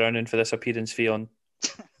fortune that you're earning for this appearance fee on?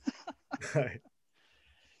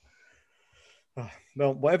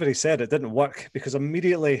 Well, whatever he said, it didn't work because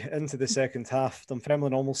immediately into the second half,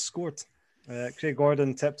 Dunfermline almost scored. Craig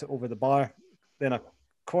Gordon tipped it over the bar. Then a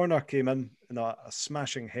corner came in and a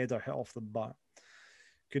smashing header hit off the bar.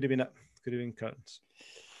 Could have been it. Could have been curtains.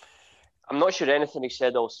 I'm not sure anything he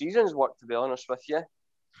said all season's worked, to be honest with you.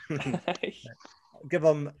 Give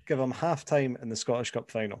him half time in the Scottish Cup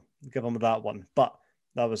final. Give him that one. But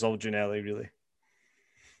that was all Ginnelly, really.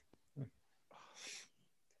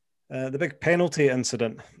 The big penalty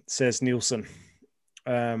incident, says Nielsen.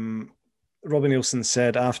 Robbie Nielsen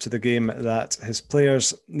said after the game that his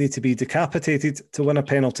players need to be decapitated to win a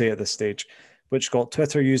penalty at this stage, which got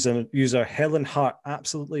Twitter user Helen Hart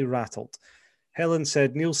absolutely rattled. Helen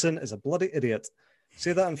said Nielsen is a bloody idiot.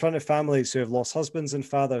 Say that in front of families who have lost husbands and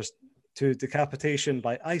fathers to decapitation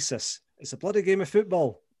by ISIS. It's a bloody game of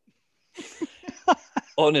football.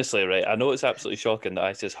 Honestly, right, I know it's absolutely shocking that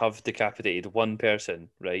ISIS have decapitated one person,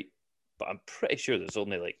 right? But I'm pretty sure there's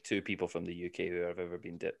only like 2 people from the UK who have ever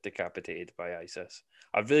been decapitated by ISIS.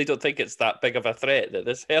 I really don't think it's that big of a threat that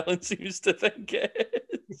this Helen seems to think it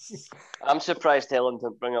is. I'm surprised Helen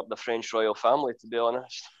didn't bring up the French royal family, to be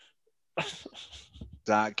honest.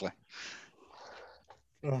 Exactly.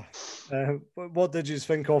 What did you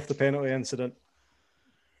think of the penalty incident?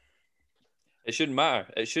 It shouldn't matter.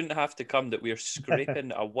 It shouldn't have to come that we're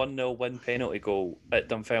scraping a 1-0 win penalty goal at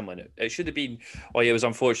Dunfermline. It should have been, oh yeah, it was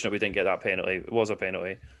unfortunate we didn't get that penalty. It was a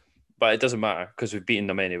penalty. But it doesn't matter because we've beaten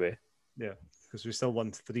them anyway. Yeah, because we still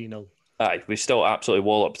won 3-0. Aye, we still absolutely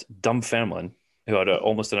walloped Dunfermline, who are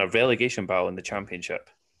almost in a relegation battle in the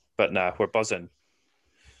Championship. But nah, we're buzzing.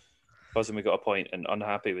 Buzzing we got a point and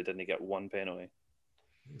unhappy we didn't get one penalty.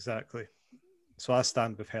 Exactly. So I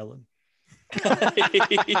stand with Helen.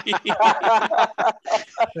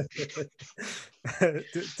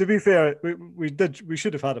 to be fair, we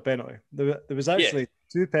should have had a penalty. There was actually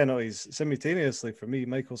 2 penalties simultaneously for me,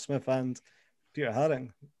 Michael Smith and Peter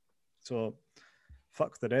Haring. So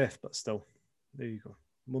fuck the ref, but still, there you go.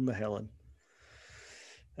 Moan the Helen.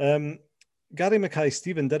 Gary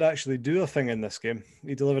Mackay-Steven did actually do a thing in this game.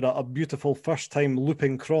 He delivered a beautiful first-time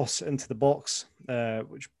looping cross into the box,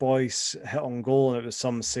 which Boyce hit on goal, and it was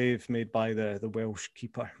some save made by the Welsh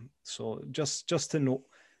keeper. So just to note,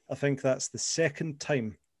 I think that's the second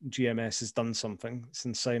time GMS has done something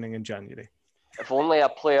since signing in January. If only a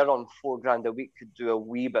player on $4,000 a week could do a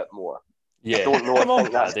wee bit more. Yeah, I don't know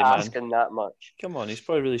if that's asking that much. Come on, he's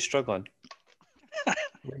probably really struggling.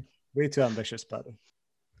 Way too ambitious, Paddy.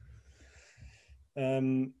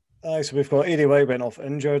 So we've got Aidy White went off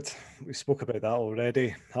injured. We spoke about that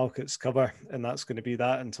already. Halkett's cover, and that's going to be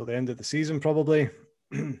that until the end of the season, probably.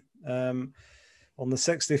 On the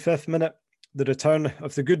 65th minute, the return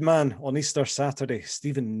of the good man on Easter Saturday,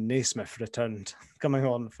 Stephen Naismith returned, coming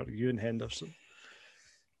on for Ewan Henderson.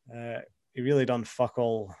 He really done fuck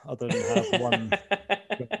all other than have one.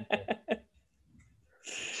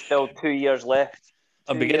 Still 2 years left.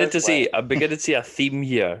 I'm beginning to see a theme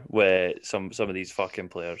here with some of these fucking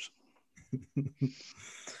players.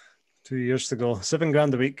 2 years to go.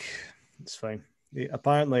 $7,000 a week. It's fine.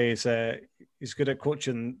 Apparently, he's good at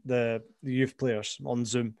coaching the youth players on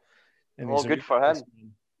Zoom. And he's good for him.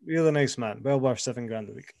 Really nice man. Well worth $7,000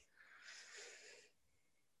 a week.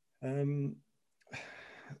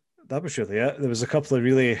 That was really it. There was a couple of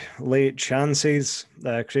really late chances.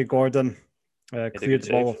 Craig Gordon cleared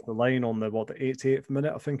the ball off the line on the 88th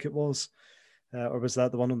minute, I think it was. Or was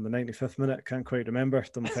that the one on the 95th minute? Can't quite remember.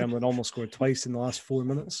 Dunfermline almost scored twice in the last 4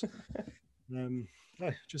 minutes.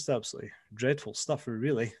 Just absolutely dreadful stuff,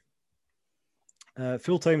 really.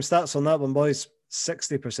 Full-time stats on that one, boys.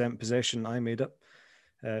 60% possession, I made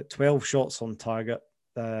it. 12 shots on target.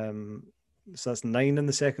 So that's 9 in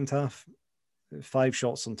the second half. 5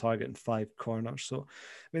 shots on target and 5 corners. So,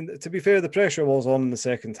 I mean, to be fair, the pressure was on in the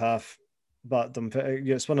second half. But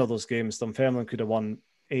it's one of those games. Dunfermline could have won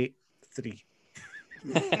 8-3.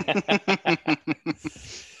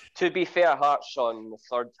 To be fair, Hearts on the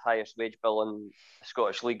third highest wage bill in the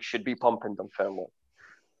Scottish League should be pumping Dunfermline.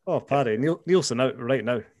 Oh, Paddy, Nielsen out right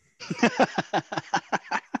now.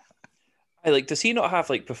 Does he not have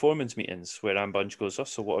like performance meetings where Anne Bunge goes, "Oh,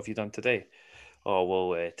 so what have you done today?" "Oh,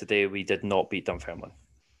 well, today we did not beat Dunfermline,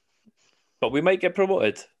 but we might get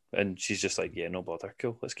promoted." And she's just like, "Yeah, no bother.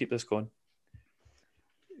 Cool, let's keep this going."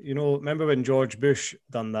 You know, remember when George Bush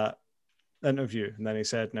done that interview and then he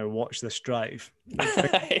said, "Now watch this drive."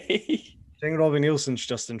 I think Robbie Nielsen's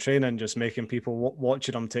just in training, just making people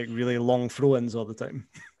watching him take really long throw-ins all the time.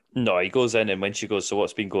 No, he goes in and when she goes, "So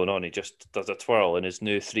what's been going on?" he just does a twirl in his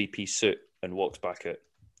new 3-piece suit and walks back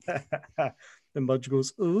out. And Budge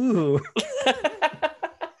goes, "Ooh."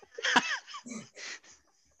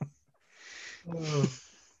 Oh,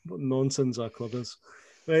 what nonsense our club is.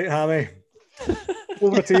 Right, Hammy.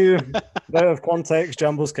 Over to you. Out of context,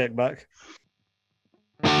 Jambos kickback.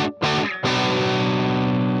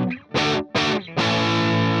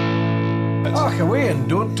 Talk away and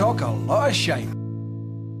don't talk a lot of shite.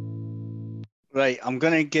 Right, I'm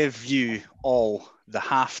going to give you all the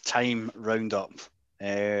half-time roundup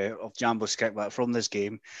of Jambos kickback from this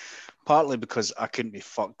game, partly because I couldn't be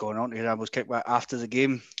fucked going on to Jambos kickback after the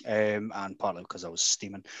game, and partly because I was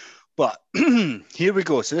steaming. But here we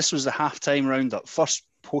go. So this was the half-time roundup. First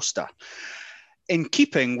poster. In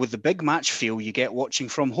keeping with the big match feel you get watching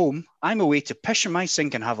from home, I'm away to pish in my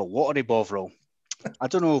sink and have a watery bovril. I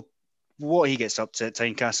don't know what he gets up to at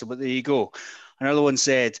Tynecastle, but there you go. Another one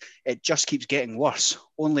said, it just keeps getting worse.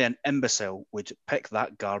 Only an imbecile would pick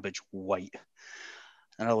that garbage white.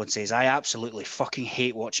 Another one says, I absolutely fucking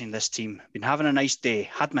hate watching this team. Been having a nice day.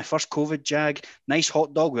 Had my first COVID jag. Nice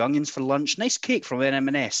hot dog with onions for lunch. Nice cake from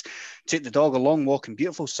M&S. Took the dog a long walk in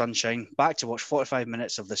beautiful sunshine. Back to watch 45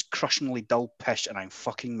 minutes of this crushingly dull pish, and I'm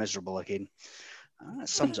fucking miserable again. That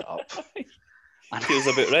sums it up. Feels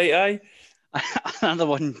a bit right, aye? Another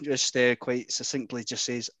one just quite succinctly just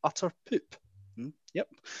says, utter poop. Yep.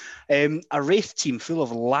 A Wraith team full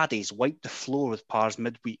of laddies wiped the floor with Pars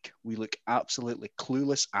midweek. We look absolutely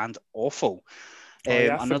clueless and awful.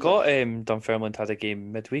 I forgot Dunfermline had a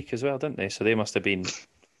game midweek as well, didn't they? So they must have been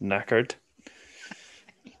knackered.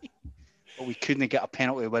 But we couldn't get a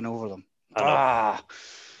penalty win over them.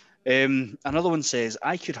 Another one says,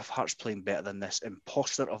 I could have Hearts playing better than this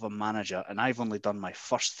imposter of a manager, and I've only done my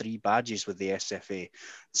first 3 badges with the SFA.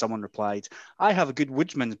 Someone replied, I have a good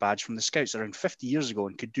Woodsman's badge from the Scouts around 50 years ago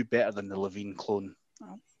and could do better than the Levine clone.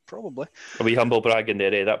 Well, probably. Are we humble bragging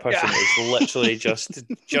there, eh? That person is literally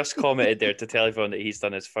just commented there to tell everyone that he's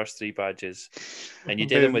done his first 3 badges. And you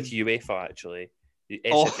did them with UEFA, actually. The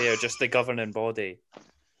SFA are just the governing body.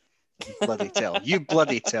 You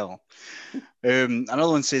bloody tell. Another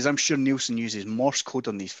one says, I'm sure Nielsen uses Morse code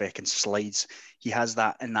on these feckin' slides. He has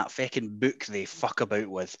that in that feckin' book they fuck about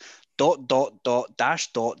with. ...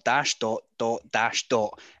 dash dot dash dot dot dash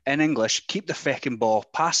dot. In English, keep the feckin' ball,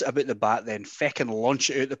 pass it about the bat, then feckin' launch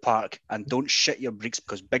it out the park, and don't shit your breeks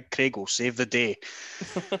because Big Craig will save the day.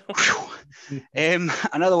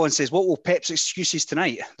 Another one says, what will Pep's excuses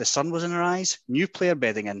tonight? The sun was in her eyes, new player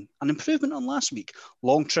bedding in, an improvement on last week,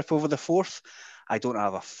 long trip over the 4th. I don't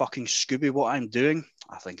have a fucking Scooby what I'm doing.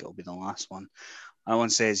 I think it'll be the last one. Another one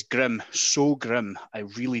says, grim, so grim. I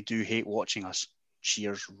really do hate watching us.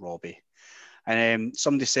 Cheers, Robbie. And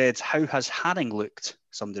somebody said, how has Haring looked?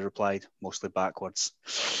 Somebody replied, mostly backwards.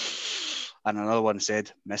 And another one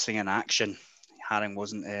said, missing in action. Haring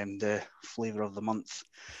wasn't the flavour of the month.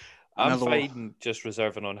 I'm fine just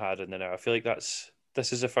reserving on Haring now. I feel like this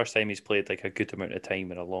is the first time he's played like a good amount of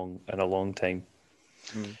time in a long time.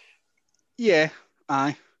 Yeah,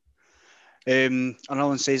 aye. Another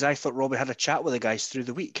one says, I thought Robbie had a chat with the guys through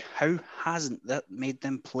the week. How hasn't that made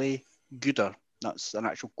them play gooder? That's an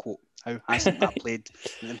actual quote. How hasn't that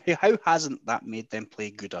made them play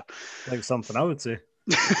gooder? Like something I would say.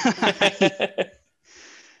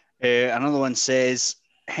 Another one says,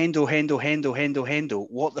 Hendo.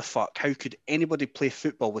 What the fuck? How could anybody play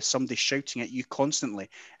football with somebody shouting at you constantly?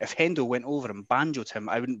 If Hendo went over and banjoed him,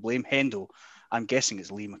 I wouldn't blame Hendo. I'm guessing it's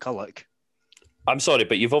Lee McCulloch. I'm sorry,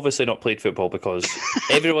 but you've obviously not played football because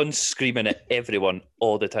everyone's screaming at everyone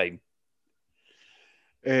all the time.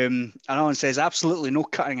 Another one says, absolutely no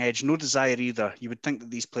cutting edge, no desire either. You would think that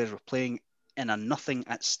these players were playing in a nothing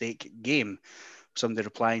at stake game. Somebody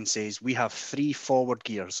replying says, we have 3 forward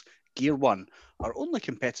gears. Gear 1, our only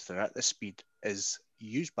competitor at this speed is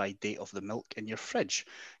used by date of the milk in your fridge.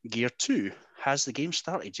 Gear 2, has the game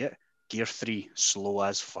started yet? Gear 3, slow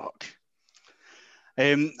as fuck.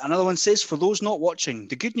 Another one says, for those not watching,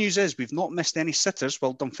 the good news is we've not missed any sitters,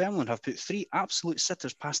 while Dunfermline have put 3 absolute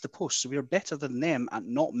sitters past the post, so we are better than them at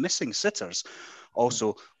not missing sitters.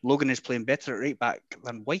 Also, Logan is playing better at right back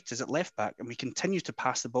than White is at left back, and we continue to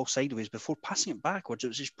pass the ball sideways before passing it backwards,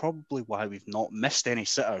 which is probably why we've not missed any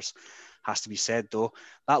sitters. Has to be said, though,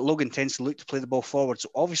 that Logan tends to look to play the ball forward, so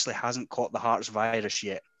obviously hasn't caught the Hearts virus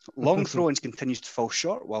yet. Long throw-ins continues to fall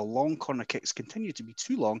short, while long corner kicks continue to be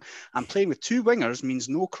too long, and playing with two wingers means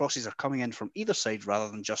no crosses are coming in from either side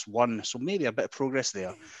rather than just one, so maybe a bit of progress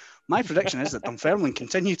there. My prediction is that Dunfermline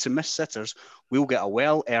continue to miss sitters. We'll get a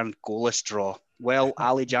well-earned goalless draw. Well,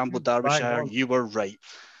 Ali Jambo Derbyshire, you were right.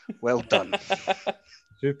 Well done.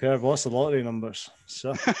 Superb. What's the lottery numbers?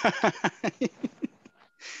 So, the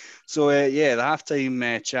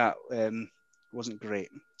halftime chat wasn't great.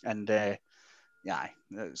 And,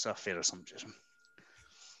 it's a fair assumption.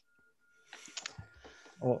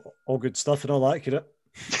 All good stuff and all accurate.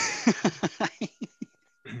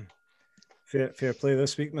 Fair play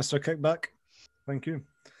this week, Mr. Kickback. Thank you.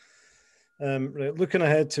 Right, looking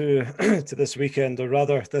ahead to to this weekend, or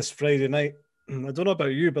rather this Friday night. I don't know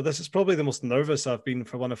about you, but this is probably the most nervous I've been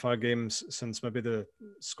for one of our games since maybe the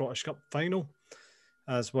Scottish Cup final,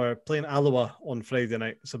 as we're playing Alloa on Friday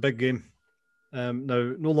night. It's a big game. Now,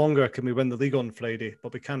 no longer can we win the league on Friday,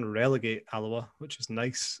 but we can relegate Alloa, which is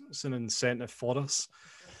nice. It's an incentive for us.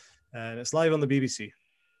 And it's live on the BBC.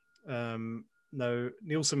 Now,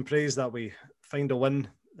 Nielsen prays that we find a win,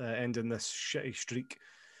 ending this shitty streak.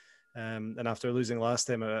 And after losing last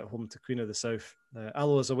time at home to Queen of the South,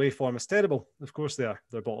 Alloa's away form is terrible. Of course they are.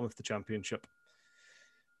 They're bottom of the championship.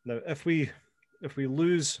 Now, if we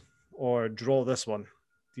lose or draw this one,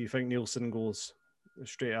 do you think Nielsen goes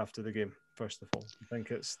straight after the game, first of all? You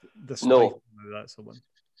think it's this? No. That's the one.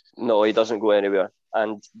 No, he doesn't go anywhere.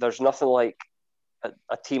 And there's nothing like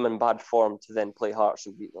a team in bad form to then play Hearts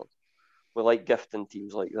and beat them. We like gifting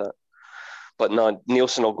teams like that. But no,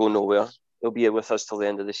 Nielsen will go nowhere. He'll be with us till the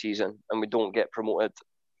end of the season, and we don't get promoted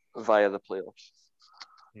via the playoffs.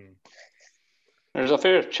 There's a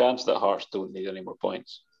fair chance that Hearts don't need any more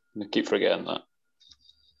points. We keep forgetting that.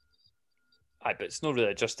 But it's not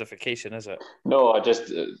really a justification, is it? No, I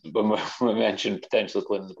just when we mentioned potentially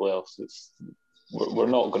playing the playoffs, we're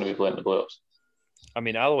not going to be playing the playoffs. I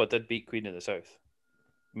mean, Alloa did beat Queen of the South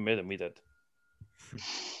more than we did.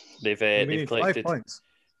 They've collected 5 points.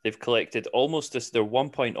 They've collected almost this. They're 1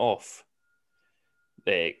 point off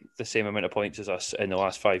the same amount of points as us in the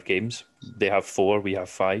last 5 games. They have 4, we have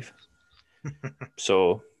 5.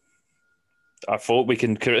 So I thought we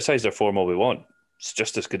can criticise their form all we want. It's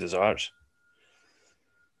just as good as ours.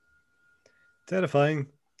 Terrifying.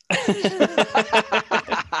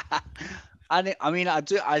 I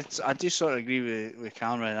do sort of agree with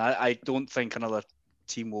Cameron. I don't think another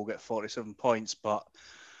team will get 47 points, but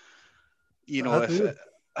I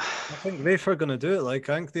think Rafe are going to do it. I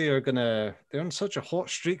think they're on such a hot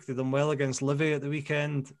streak. They've done well against Livy at the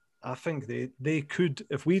weekend. I think they could,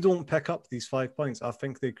 if we don't pick up these 5 points, I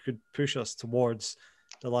think they could push us towards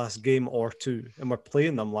the last game or two, and we're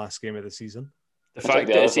playing them last game of the season. The fact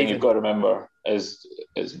that other thing you've got to remember is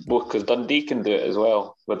both, because Dundee can do it as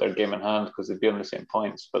well with their game in hand because they'd be on the same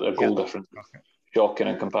points, but their goal difference is shocking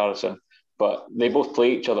in comparison. But they both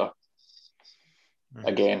play each other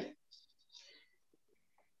again.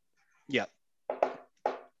 Yeah.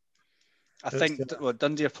 I think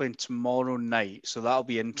Dundee are playing tomorrow night, so that'll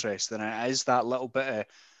be interesting. And it is that little bit of,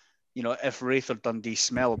 if Wraith or Dundee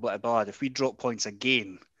smell a bit of blood, if we drop points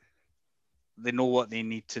again, they know what they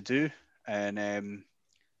need to do. And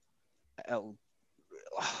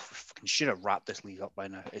we should have wrapped this league up by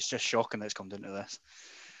now. It's just shocking that it's come down to this.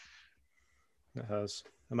 It has.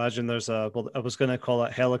 Imagine there's I was going to call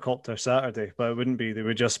it Helicopter Saturday, but it wouldn't be. They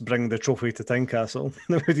would just bring the trophy to Tynecastle.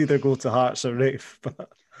 They would either go to Hearts or Rafe. But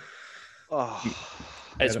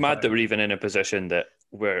it's mad that we're even in a position that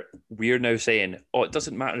we're now saying, it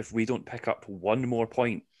doesn't matter if we don't pick up 1 more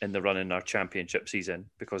point in the run in our championship season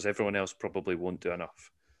because everyone else probably won't do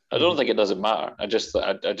enough. I don't think it doesn't matter. I just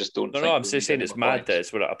don't. No, I'm just saying it's mad that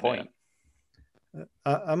we're at a point. Yeah.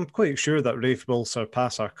 I'm quite sure that Rafe will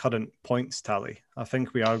surpass our current points tally. I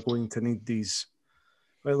think we are going to need these.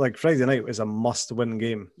 Like Friday night was a must-win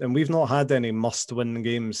game, and we've not had any must-win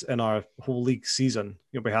games in our whole league season.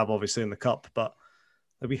 We have obviously in the cup, but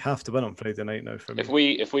we have to win on Friday night now. For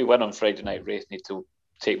me, if we win on Friday night, Rafe need to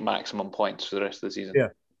take maximum points for the rest of the season. Yeah,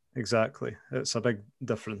 exactly. It's a big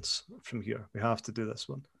difference from here. We have to do this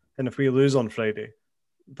one, and if we lose on Friday,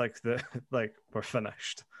 we're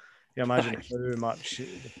finished. You imagine how much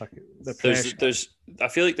the pressure. I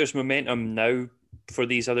feel like there's momentum now for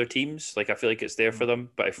these other teams. I feel like it's there for them.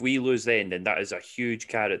 But if we lose then that is a huge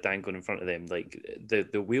carrot dangling in front of them.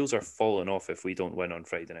 The wheels are falling off if we don't win on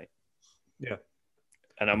Friday night. Yeah.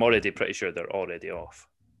 And I'm already pretty sure they're already off.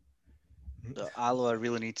 Alloa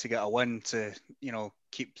really need to get a win to,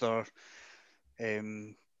 keep their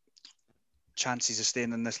chances of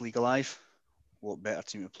staying in this league alive. What better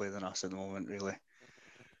team to play than us at the moment, really?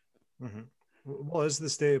 Mm-hmm. What is the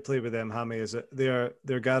state of play with them, Hammy? Is it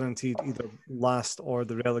they're guaranteed either last or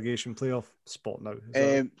the relegation playoff spot now?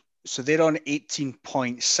 So they're on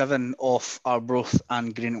 18.7 off Arbroath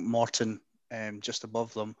and Greenock Morton, just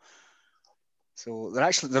above them. So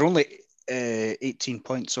they're only 18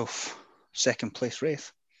 points off second place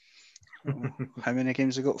Wraith. How many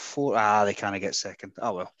games they got? 4. They can't get second.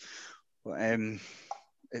 Oh well. But,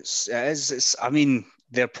 it's. I mean,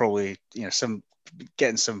 they're probably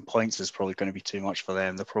getting 7 points is probably going to be too much for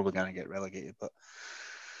them. They're probably going to get relegated, but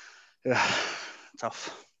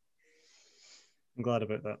tough. I'm glad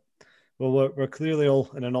about that. Well, we're clearly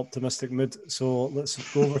all in an optimistic mood, so let's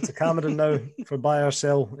go over to Cameron now for buy or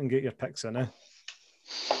sell and get your picks in. I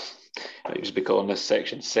used to be calling this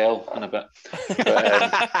section sell in a bit.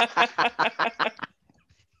 But,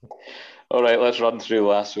 all right, let's run through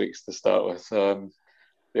last week's to start with.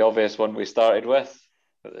 The obvious one we started with,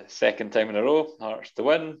 for the second time in a row, Hearts to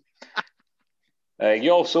win.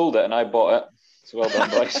 You all sold it and I bought it. So well done,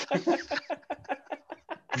 boys.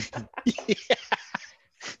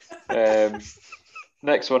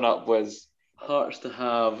 Next one up was Hearts to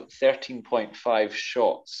have 13.5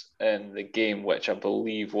 shots in the game, which I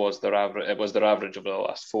believe was their average. It was their average over the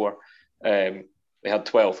last 4. They had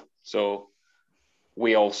 12, so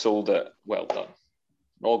we all sold it. Well done.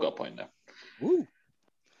 We all got a point there. Ooh.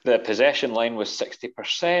 The possession line was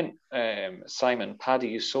 60%. Simon, Paddy,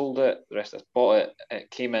 you sold it. The rest of us bought it. It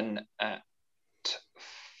came in at...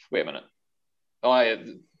 Wait a minute.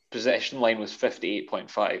 The possession line was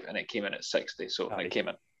 58.5 and it came in at 60, so it came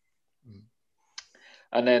in.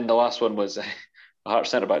 And then the last one was Hearts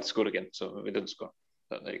centre-back to score again, so we didn't score.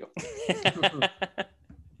 But there you go.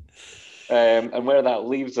 And where that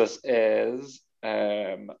leaves us is...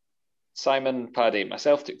 Simon, Paddy,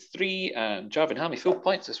 myself took 3, and Jav and Hammy full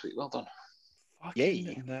points this week. Well done.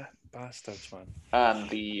 Yay. Bastards, man. And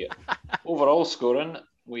the overall scoring,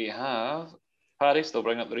 we have Paddy still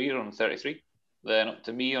bringing up the rear on 33, then up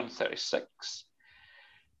to me on 36.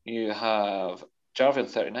 You have Jav on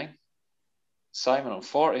 39, Simon on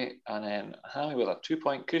 40, and then Hammy with a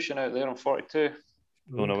 2-point cushion out there on 42.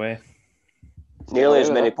 Going away. Nearly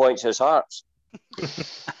as many points as Hearts.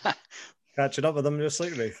 Catching up with them just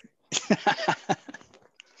like Wraith.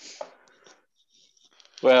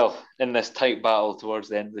 Well, in this tight battle towards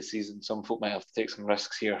the end of the season, some folk might have to take some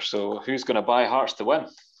risks here. So who's going to buy Hearts to win?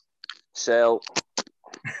 Sell.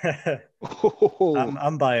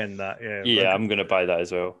 I'm buying that. Yeah. Yeah, I'm going to buy that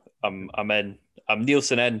as well. I'm in. I'm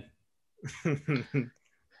Nielsen in. I'm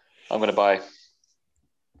going to buy.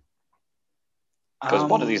 Because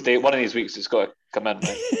one of these weeks it's got to come in.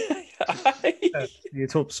 Right?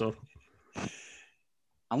 You'd hope so.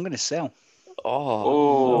 I'm going to sell.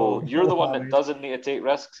 Oh, you're the one that doesn't need to take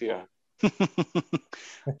risks here.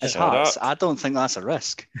 It's Hearts. I don't think that's a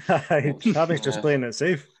risk. Hammy's just playing it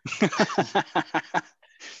safe.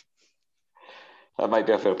 That might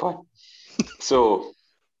be a fair point. So,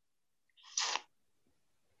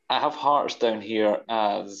 I have Hearts down here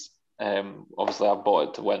as, obviously I bought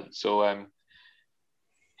it to win. So,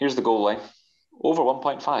 here's the goal line. Over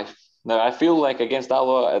 1.5. Now, I feel like against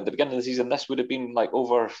Alloa at the beginning of the season, this would have been like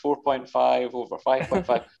over 4.5, over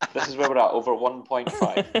 5.5. This is where we're at, over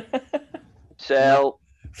 1.5. Sell.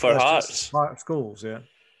 For Hearts. Hearts goals, yeah.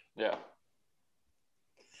 Yeah.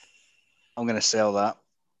 I'm going to sell that.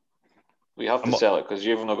 We have to sell it because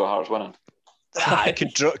you've not got Hearts winning. I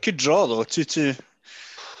could draw though, 2-2.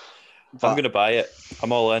 I'm going to buy it.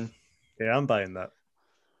 I'm all in. Yeah, I'm buying that.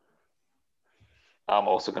 I'm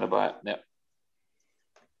also going to buy it, yep.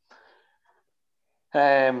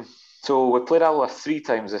 So we played Alloa 3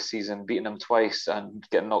 times this season, beating them twice and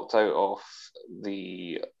getting knocked out of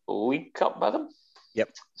the League Cup by them. Yep.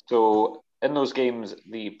 So in those games,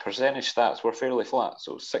 the percentage stats were fairly flat.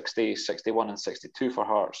 So 60, 61 and 62 for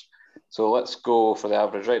Hearts. So let's go for the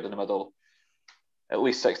average right in the middle. At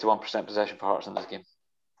least 61% possession for Hearts in this game.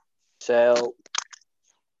 Sell.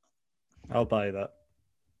 I'll buy that.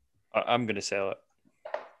 I'm going to sell it.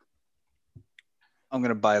 I'm going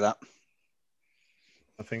to buy that.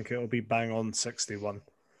 I think it'll be bang on 61.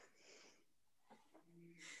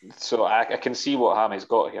 So I can see what Hammy's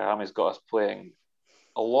got here. Hammy's got us playing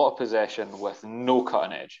a lot of possession with no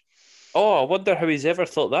cutting edge. Oh, I wonder how he's ever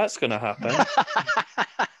thought that's going to happen.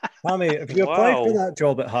 Hammy, have you applied for that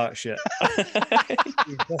job at Hearts yet?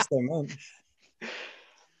 Yes, I meant.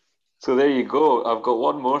 So there you go. I've got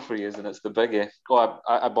one more for you, and it's the biggie. Oh,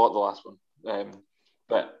 I bought the last one.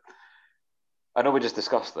 But I know we just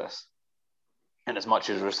discussed this. And as much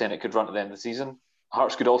as we're saying it could run to the end of the season,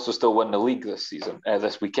 Hearts could also still win the league this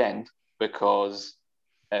weekend, because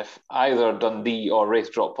if either Dundee or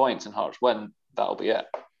Wraith drop points and Hearts win, that'll be it.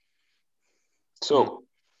 So,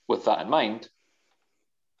 with that in mind,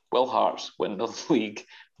 will Hearts win the league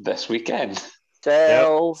this weekend?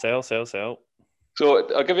 Sell. Sell. So,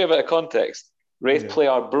 I'll give you a bit of context. Wraith play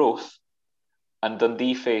Arbroath, and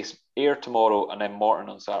Dundee face Ayr tomorrow and then Morton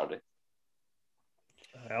on Saturday.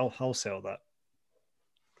 I'll sell that.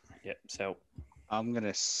 Yep, sell. I'm going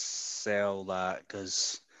to sell that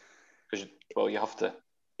because you have to.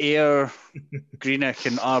 Ayr, Greenock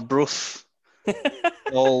and Arbroath, they're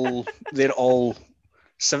all they're 7th,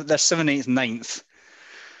 8th, 9th.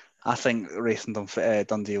 I think Wraith and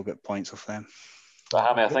Dundee will get points off them. But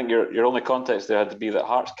Hammy, I think your only context there had to be that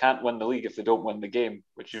Hearts can't win the league if they don't win the game,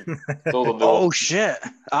 which you told them. Oh shit!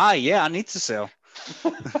 I need to sell.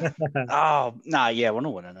 We're not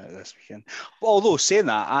winning it this weekend. Although saying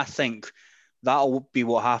that, I think that'll be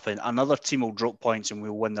what happened. Another team will drop points and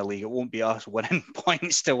we'll win the league. It won't be us winning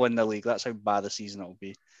points to win the league. That's how bad the season will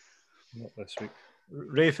be. Not this week.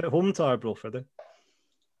 Wraith at home to Arbroath, are they?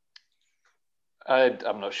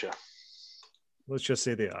 I'm not sure. Let's just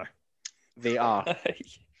say they are. They are.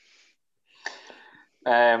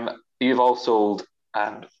 You've all sold,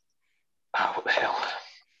 and what the hell?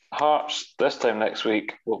 Hearts this time next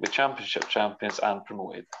week will be Championship champions and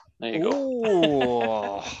promoted. There you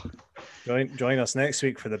go. Join us next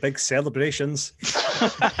week for the big celebrations.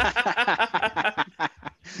 Look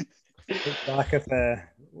back if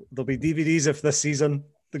there'll be DVDs of this season,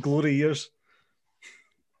 the glory years.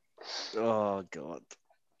 Oh God!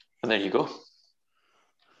 And there you go.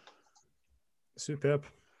 Superb.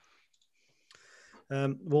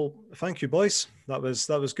 Well, thank you, boys. That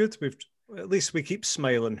was good. At least we keep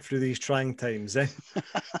smiling through these trying times, eh?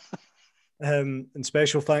 And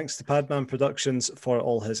special thanks to Padman Productions for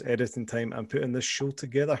all his editing time and putting this show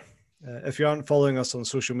together. If you aren't following us on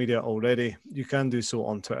social media already, you can do so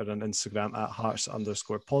on Twitter and Instagram at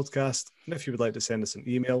hearts_podcast. And if you would like to send us an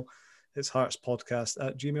email, it's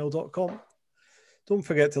heartspodcast@gmail.com. Don't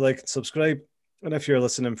forget to like and subscribe. And if you're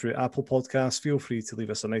listening through Apple Podcasts, feel free to leave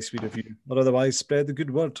us a nice review, or otherwise spread the good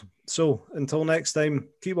word. So until next time,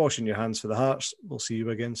 keep washing your hands for the Hearts. We'll see you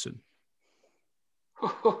again soon.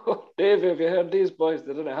 Dave, have you heard these boys?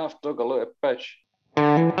 They didn't have to look a lot of pitch.